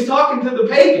 17 when he's talking to the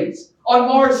pagans on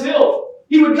Mars Hill.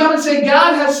 He would come and say,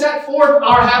 God has set forth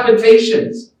our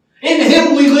habitations. In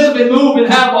him we live and move and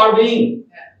have our being.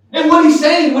 And what he's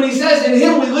saying when he says, in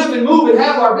him we live and move and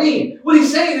have our being, what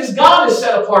he's saying is God is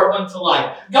set apart unto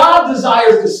life. God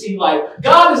desires to see life.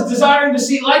 God is desiring to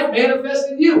see life manifest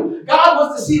in you. God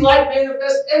wants to see life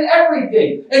manifest in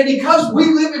everything. And because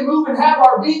we live and move and have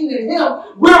our being in him,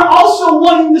 we're also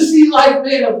wanting to see life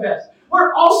manifest.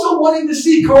 We're also wanting to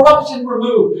see corruption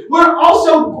removed. We're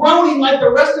also groaning like the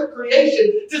rest of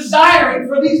creation, desiring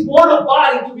for these mortal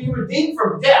bodies to be redeemed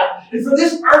from death and for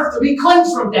this earth to be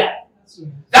cleansed from death.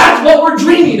 That's what we're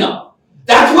dreaming of.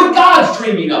 That's what God's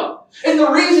dreaming of. And the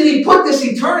reason he put this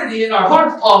eternity in our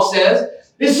hearts, Paul says,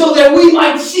 is so that we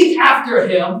might seek after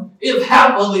him, if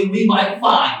happily we might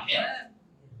find him.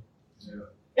 Yeah.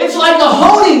 It's like a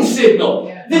honing signal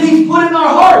that he's put in our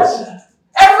hearts.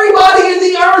 Everybody in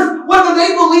the earth, whether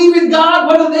they believe in God,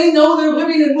 whether they know they're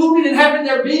living and moving and having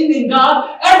their being in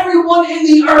God, everyone in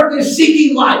the earth is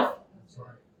seeking life.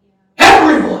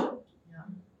 Everyone.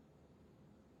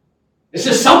 It's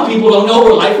just some people don't know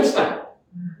where life is found.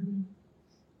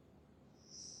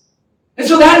 And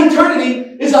so that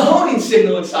eternity is a honing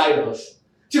signal inside of us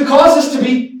to cause us to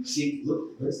be,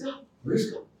 look, where's God?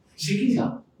 Where's God? Seeking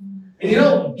God. And you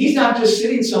know, he's not just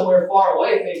sitting somewhere far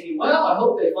away thinking, well, I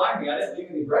hope they find me. I didn't leave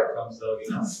any breadcrumbs though, you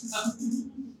know.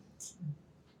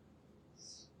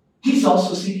 He's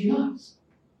also seeking us.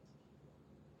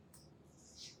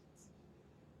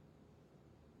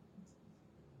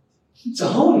 It's a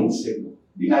honing signal.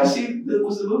 You guys see,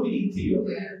 was the movie E.T. over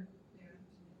here?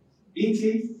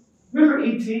 E.T.? Remember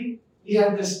E.T.? He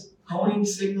had this honing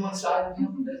signal inside of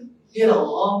him. He had a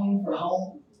longing for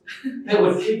home that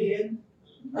would kick in.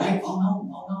 Right? Oh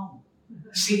no.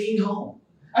 Seeking home.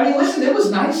 I mean, listen, it was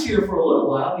nice here for a little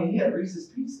while. I mean, he had Reese's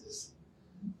Pieces.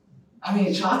 I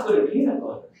mean, chocolate and peanut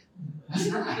butter. That's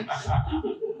nice.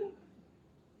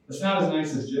 It's not as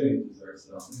nice as Jimmy's desserts,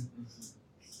 though.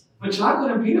 But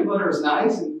chocolate and peanut butter is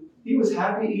nice, and he was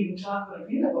happy eating chocolate and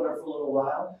peanut butter for a little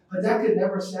while, but that could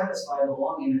never satisfy the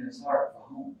longing in his heart for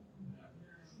home.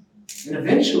 And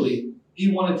eventually, he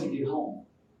wanted to get home.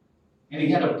 And he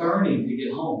had a burning to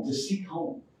get home, to seek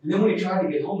home. And then when he tried to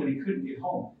get home and he couldn't get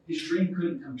home, his dream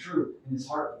couldn't come true, and his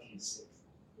heart became sick.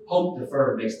 Hope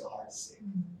deferred makes the heart sick.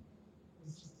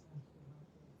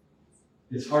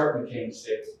 His heart became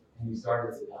sick, and he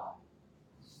started to die.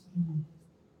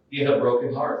 He had a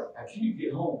broken heart. I can't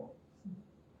get home.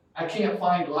 I can't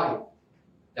find life.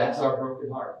 That's our broken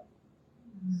heart.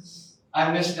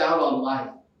 I missed out on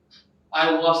life.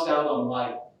 I lost out on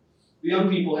life. The young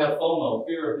people have FOMO,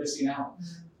 fear of missing out.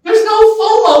 There's no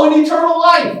FOMO in eternal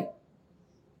life.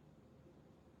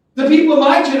 The people of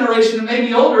my generation and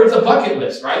maybe older, it's a bucket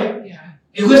list, right? Yeah.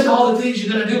 You list all the things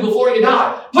you're going to do before you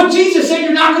die. But Jesus said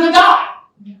you're not going to die.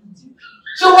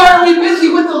 So why are we busy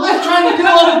with the list trying to do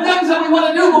all the things that we want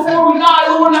to do before we die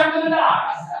when we're not going to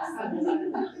die?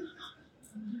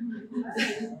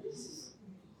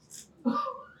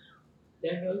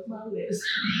 There goes my list.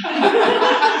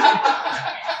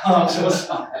 Oh, I'm so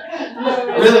sorry.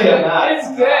 Really, I'm not. It's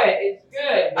good. It's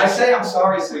good. I say I'm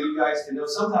sorry so you guys can know.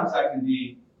 Sometimes I can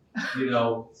be, and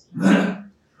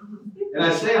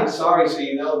I say I'm sorry so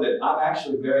you know that I'm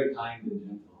actually very kind and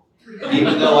gentle.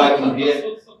 Even though I can get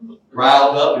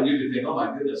riled up and you can think, oh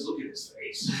my goodness, look at his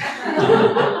face.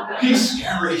 He's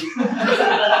scary.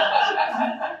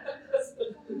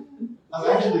 I'm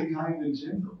actually kind and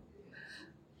gentle.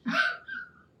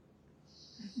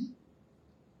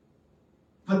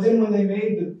 But then when they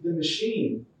made the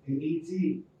machine in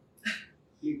E.T.,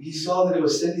 he saw that it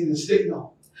was sending the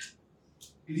signal.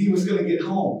 And he was going to get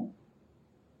home.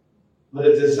 But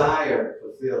a desire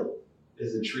fulfilled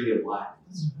is a tree of life.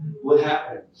 What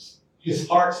happened? His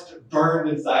heart burned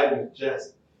inside his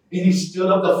chest. And he stood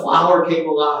up, the flower came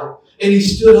alive. And he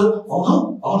stood up,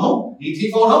 phone home, E.T.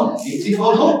 phone home, E.T.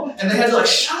 phone home. And they had to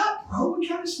shut up, bro, we're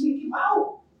trying to sneak him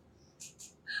out.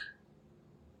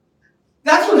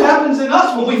 That's what happens in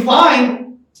us when we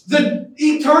find the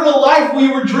eternal life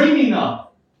we were dreaming of.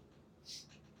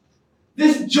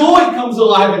 This joy comes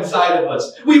alive inside of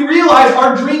us. We realize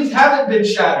our dreams haven't been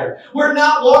shattered. We're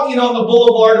not walking on the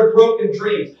boulevard of broken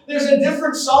dreams. There's a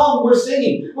different song we're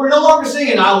singing. We're no longer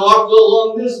singing, I walked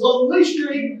along this lonely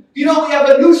street. You know, we have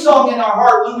a new song in our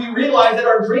heart when we realize that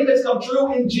our dream has come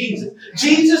true in Jesus.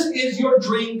 Jesus is your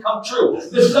dream come true.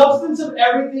 The substance of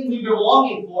everything we were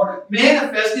longing for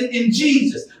manifested in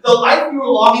Jesus. The life we were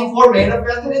longing for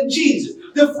manifested in Jesus.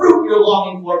 The fruit you're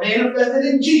longing for manifested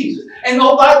in Jesus. And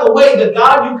oh, by the way, the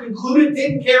God you concluded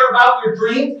didn't care about your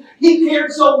dreams. He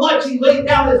cared so much, he laid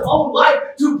down his own life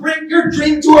to bring your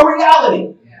dream to a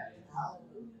reality.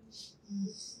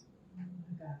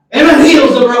 And it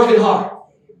heals the broken heart.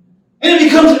 And it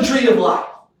becomes a tree of life.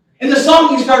 And the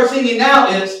song you start singing now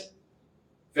is,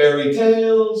 fairy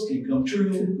tales can come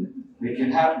true. It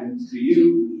can happen to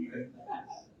you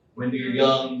when you're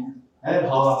young at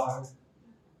heart.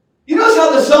 You notice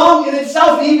how the song in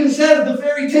itself even says the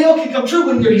fairy tale can come true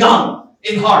when you're young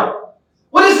in heart.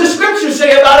 What does the scripture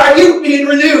say about our youth being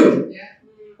renewed?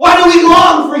 Why do we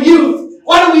long for youth?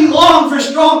 Why do we long for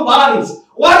strong bodies?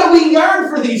 Why do we yearn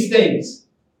for these things?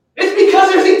 It's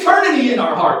because there's eternity in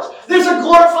our hearts. There's a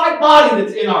glorified body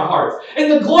that's in our hearts. And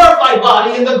the glorified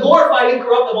body and the glorified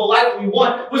incorruptible life we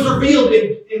want was revealed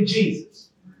in Jesus.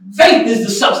 Faith is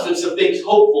the substance of things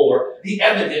hoped for, the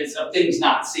evidence of things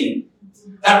not seen.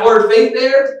 That word faith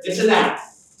there, it's an act.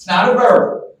 It's not a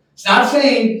verb. It's not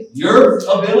saying your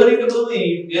ability to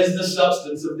believe is the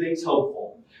substance of things hoped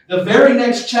for. The very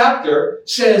next chapter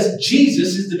says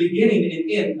Jesus is the beginning and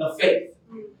end of faith.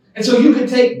 And so you could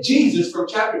take Jesus from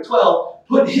chapter 12,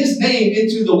 put his name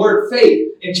into the word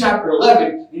faith in chapter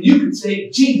 11, and you could say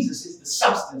Jesus is the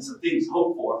substance of things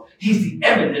hoped for. He's the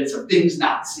evidence of things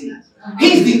not seen.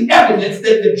 He's the evidence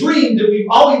that the dream that we've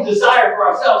always desired for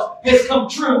ourselves has come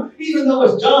true. Even though,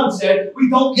 as John said, we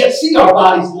don't yet see our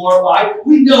bodies glorified,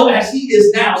 we know as he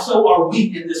is now, so are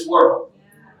we in this world.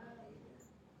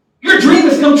 Your dream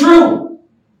has come true.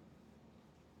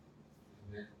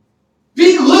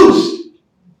 Be loosed.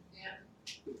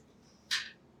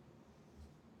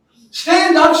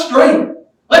 Stand up straight.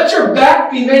 Let your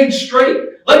back be made straight.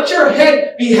 Let your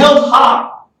head be held high.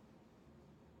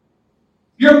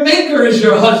 Your Maker is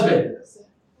your husband.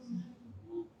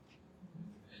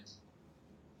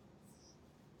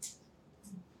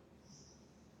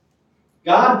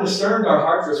 God discerned our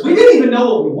heart first. We didn't even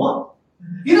know what we want.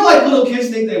 You know, like little kids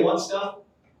think they want stuff?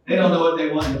 They don't know what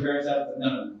they want, and the parents have to,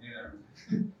 no.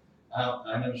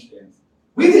 I understand.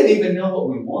 We didn't even know what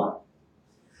we want.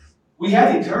 We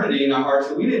had eternity in our hearts,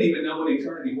 and we didn't even know what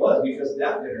eternity was because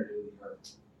death entered into the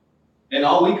earth. And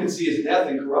all we could see is death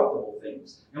and corruptible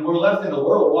things. And we're left in the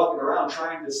world walking around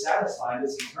trying to satisfy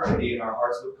this eternity in our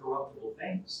hearts with corruptible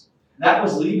things. That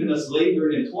was leaving us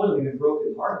laboring and toiling and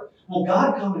broken hearted. Well,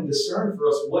 God come and discern for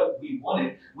us what we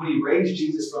wanted when he raised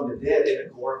Jesus from the dead in a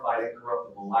glorified and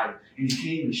corruptible life. And he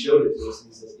came and showed it to us, and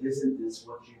he says, isn't this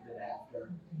what you've been after?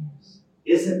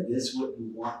 Isn't this what you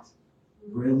want?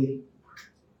 Really?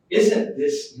 Isn't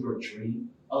this your dream?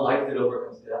 A life that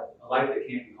overcomes death, a life that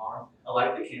can't be harmed, a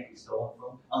life that can't be stolen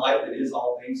from, a life that is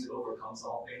all things, that overcomes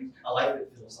all things, a life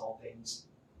that feels all things,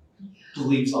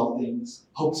 believes all things,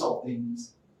 hopes all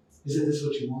things. Isn't this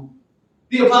what you want?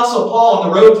 The Apostle Paul on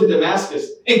the road to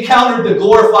Damascus encountered the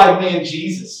glorified man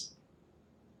Jesus.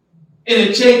 And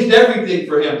it changed everything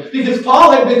for him because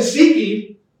Paul had been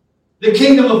seeking the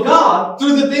kingdom of God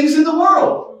through the things in the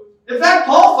world. In fact,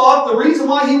 Paul thought the reason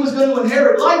why he was going to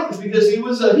inherit life is because he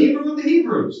was a Hebrew of the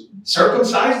Hebrews,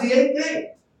 circumcised the 8th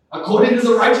day, according to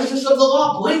the righteousness of the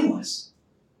law, blameless.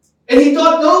 And he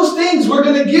thought those things were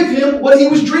going to give him what he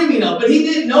was dreaming of, but he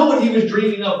didn't know what he was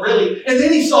dreaming of really. And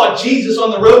then he saw Jesus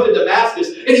on the road to Damascus,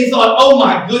 and he thought, oh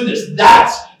my goodness,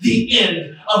 that's the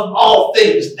end of all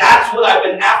things. That's what I've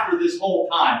been after this whole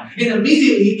time. And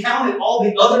immediately he counted all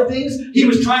the other things he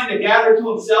was trying to gather to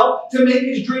himself to make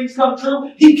his dreams come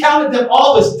true. He counted them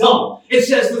all as dung. It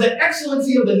says, for the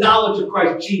excellency of the knowledge of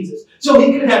Christ Jesus. So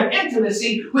he could have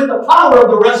intimacy with the power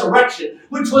of the resurrection,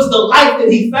 which was the life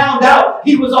that he found out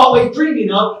he was always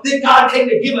dreaming of, that God came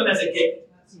to give him as a gift.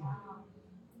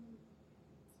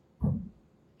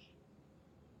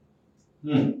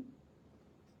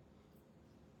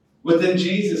 Within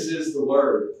Jesus is the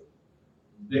word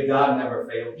that God never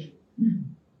failed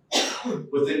you.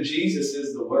 Within Jesus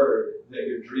is the word that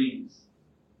your dreams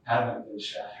haven't been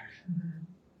shattered.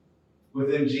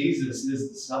 Within Jesus is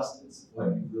the substance of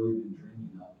what you've really been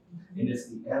dreaming of. And it's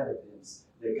the evidence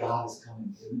that God has come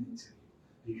and given it to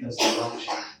you because he loves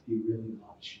you. He really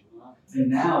loves you. And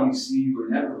now you see you were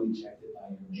never rejected by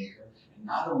your Maker. And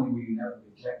not only were you never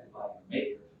rejected by your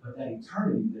Maker, but that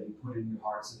eternity that he put in your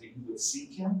heart so that you would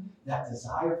seek him, that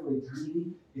desire for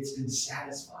eternity, it's been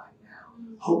satisfied now.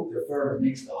 Hope deferred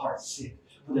makes the heart sick,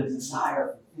 but a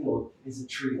desire fulfilled is a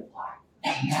tree of life.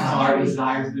 Now our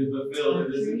desire has been fulfilled.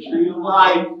 It is a tree of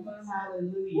life.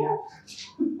 Hallelujah.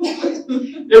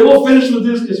 And we'll finish with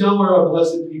this because y'all are our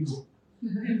blessed people.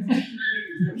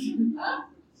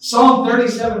 Psalm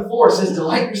 37:4 says,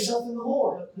 delight yourself in the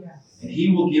Lord, and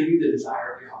he will give you the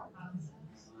desire of your heart.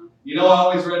 You know, I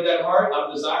always read that heart.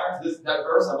 I'm desiring that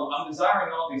verse. I'm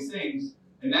desiring all these things.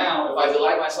 And now, if I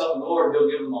delight myself in the Lord, He'll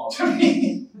give them all to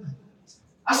me.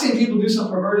 I've seen people do some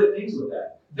perverted things with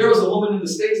that. There was a woman in the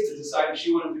States that decided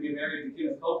she wanted to get married to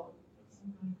Kenneth Copeland.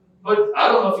 But I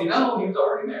don't know if you know, he was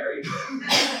already married.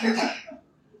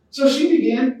 So she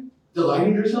began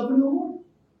delighting herself in the Lord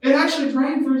and actually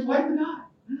praying for his wife to die,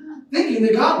 thinking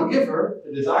that God would give her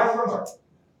the desire of her heart.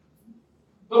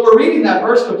 But we're reading that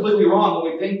verse completely wrong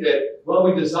when we think that, well,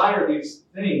 we desire these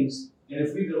things, and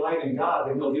if we delight in God,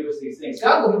 then He'll give us these things.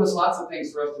 God will give us lots of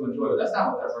things for us to enjoy, but that's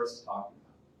not what that verse is talking about.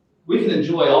 We can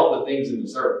enjoy all the things in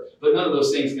this earth, but none of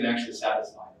those things can actually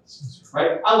satisfy us.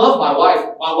 Right? I love my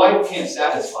wife. My wife can't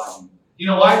satisfy me. You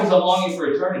know why? Because I'm longing for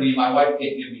eternity, and my wife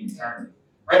can't give me eternity.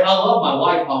 Right? I love my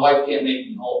wife. My wife can't make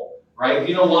me whole. Right?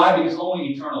 You know why? Because only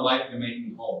eternal life can make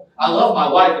me whole. I love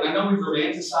my wife, and I know we've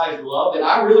romanticized love, and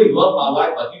I really love my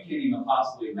wife like you can't even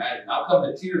possibly imagine. I'll come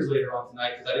to tears later on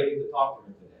tonight because I didn't get to talk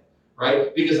to her today.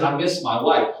 Right? Because I miss my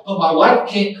wife. But my wife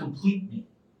can't complete me.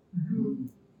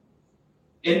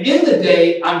 And in the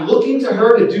day, I'm looking to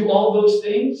her to do all those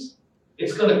things.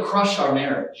 It's going to crush our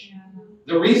marriage.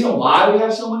 The reason why we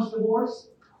have so much divorce,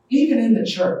 even in the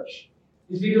church,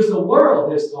 is because the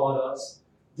world has taught us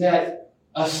that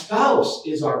a spouse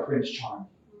is our Prince Charming.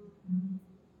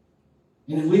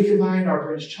 And if we can find our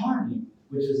Prince Charming,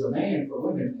 which is a man for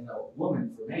women and a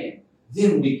woman for man,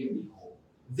 then we can be whole.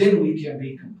 Then we can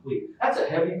be complete. That's a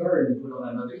heavy burden to put on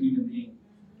another human being.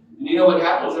 And you know what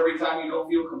happens every time you don't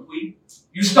feel complete?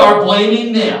 You start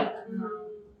blaming them.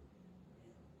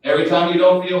 Every time you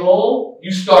don't feel whole,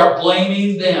 you start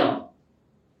blaming them.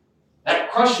 That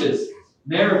crushes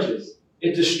marriages.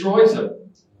 It destroys them.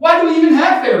 Why do we even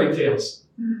have fairy tales?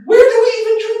 Where do we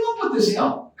even dream up with this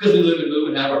stuff? Because we live and move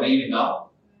and have our name in God.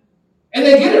 And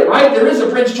they get it, right? There is a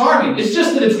Prince Charming. It's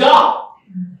just that it's God.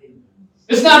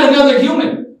 It's not another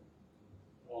human.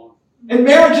 And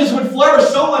marriages would flourish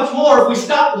so much more if we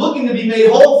stopped looking to be made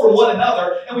whole from one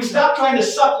another and we stopped trying to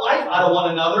suck life out of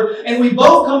one another and we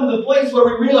both come to the place where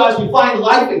we realize we find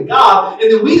life in God and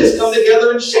then we just come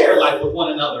together and share life with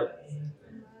one another.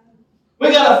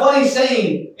 We got a funny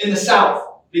saying in the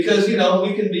South because, you know,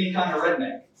 we can be kind of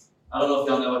redneck. I don't know if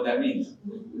y'all know what that means.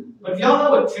 But do y'all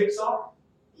know what ticks are?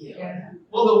 Yeah.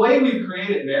 Well, the way we've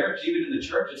created marriage, even in the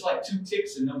church, it's like 2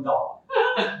 ticks and no dog.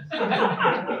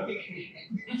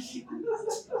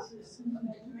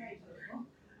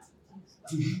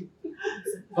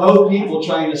 Both people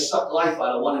trying to suck life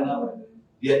out of one another,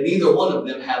 yet neither one of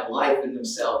them have life in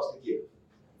themselves to give.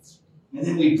 And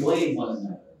then we blame one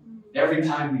another every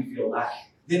time we feel lack.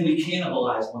 Then we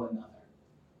cannibalize one another.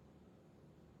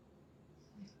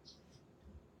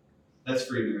 That's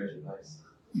free marriage advice.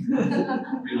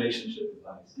 Relationship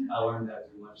advice. I learned that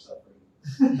through much suffering.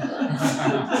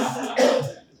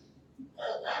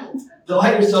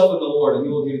 Delight yourself in the Lord, and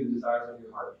He will give you the desires of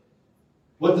your heart.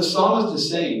 What the psalmist is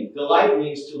saying, delight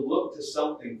means to look to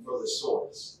something for the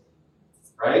source.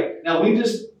 Right? Now, we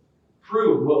just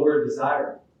proved what we're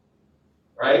desiring.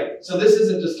 Right? So this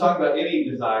isn't just talking about any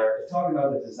desire. It's talking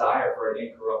about the desire for an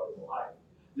incorruptible life.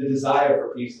 The desire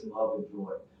for peace and love and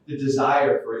joy. The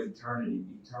desire for eternity,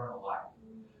 eternal life.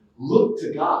 Look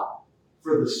to God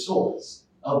for the source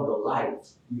of the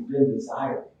life you've been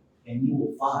desiring, and you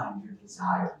will find your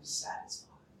desire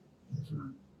satisfied.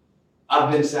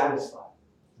 I've been satisfied.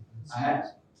 I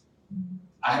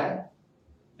have.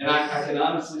 And I can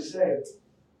honestly say,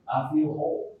 I feel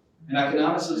whole. And I can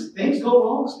honestly, things go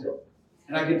wrong still.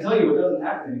 And I can tell you it doesn't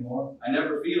happen anymore. I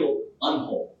never feel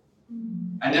unwhole.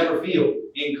 I never feel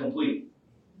incomplete.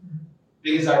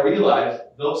 Because I realize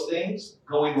those things,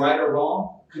 going right or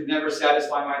wrong, could never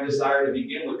satisfy my desire to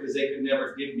begin with because they could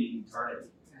never give me eternity.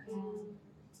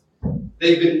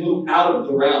 They've been moved out of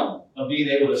the realm of being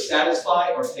able to satisfy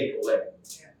or take away.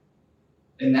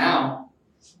 And now,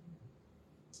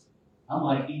 I'm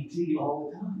like E.T. all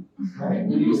the time. Right?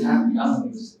 When he was happy, I don't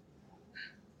even.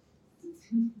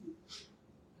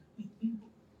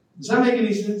 Does that make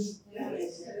any sense?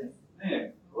 Yes.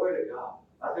 Man, glory to God.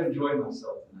 I've enjoyed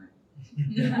myself tonight.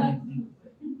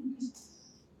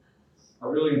 I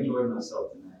really enjoyed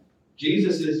myself tonight.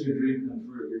 Jesus is your dream come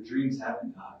true. Your dreams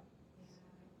haven't died.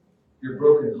 Your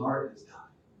broken heart has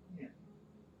died.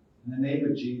 In the name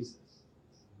of Jesus,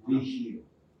 be healed.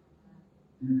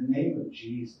 In the name of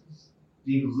Jesus,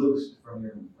 be loosed from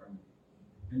your infirmity.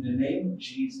 In the name of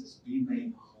Jesus, be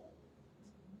made whole.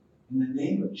 In the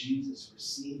name of Jesus,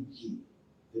 receive ye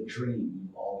the dream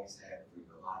you've always had for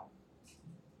your life.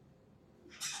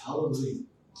 Hallelujah.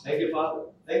 Thank you, Father.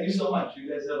 Thank you so much. You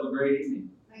guys have a great evening.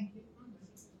 Thank you.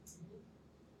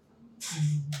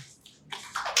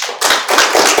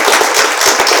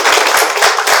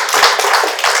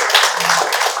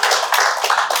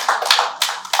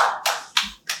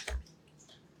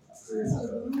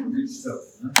 Good stuff,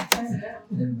 huh?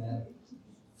 Amen.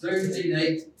 Thursday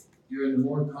night, you're in the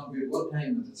Moore Concrete, what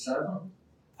time is it, 7?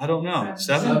 I don't know.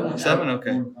 Seven. 7?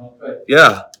 Okay. Moore Concrete.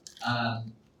 Yeah.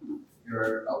 And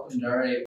you're up in Derry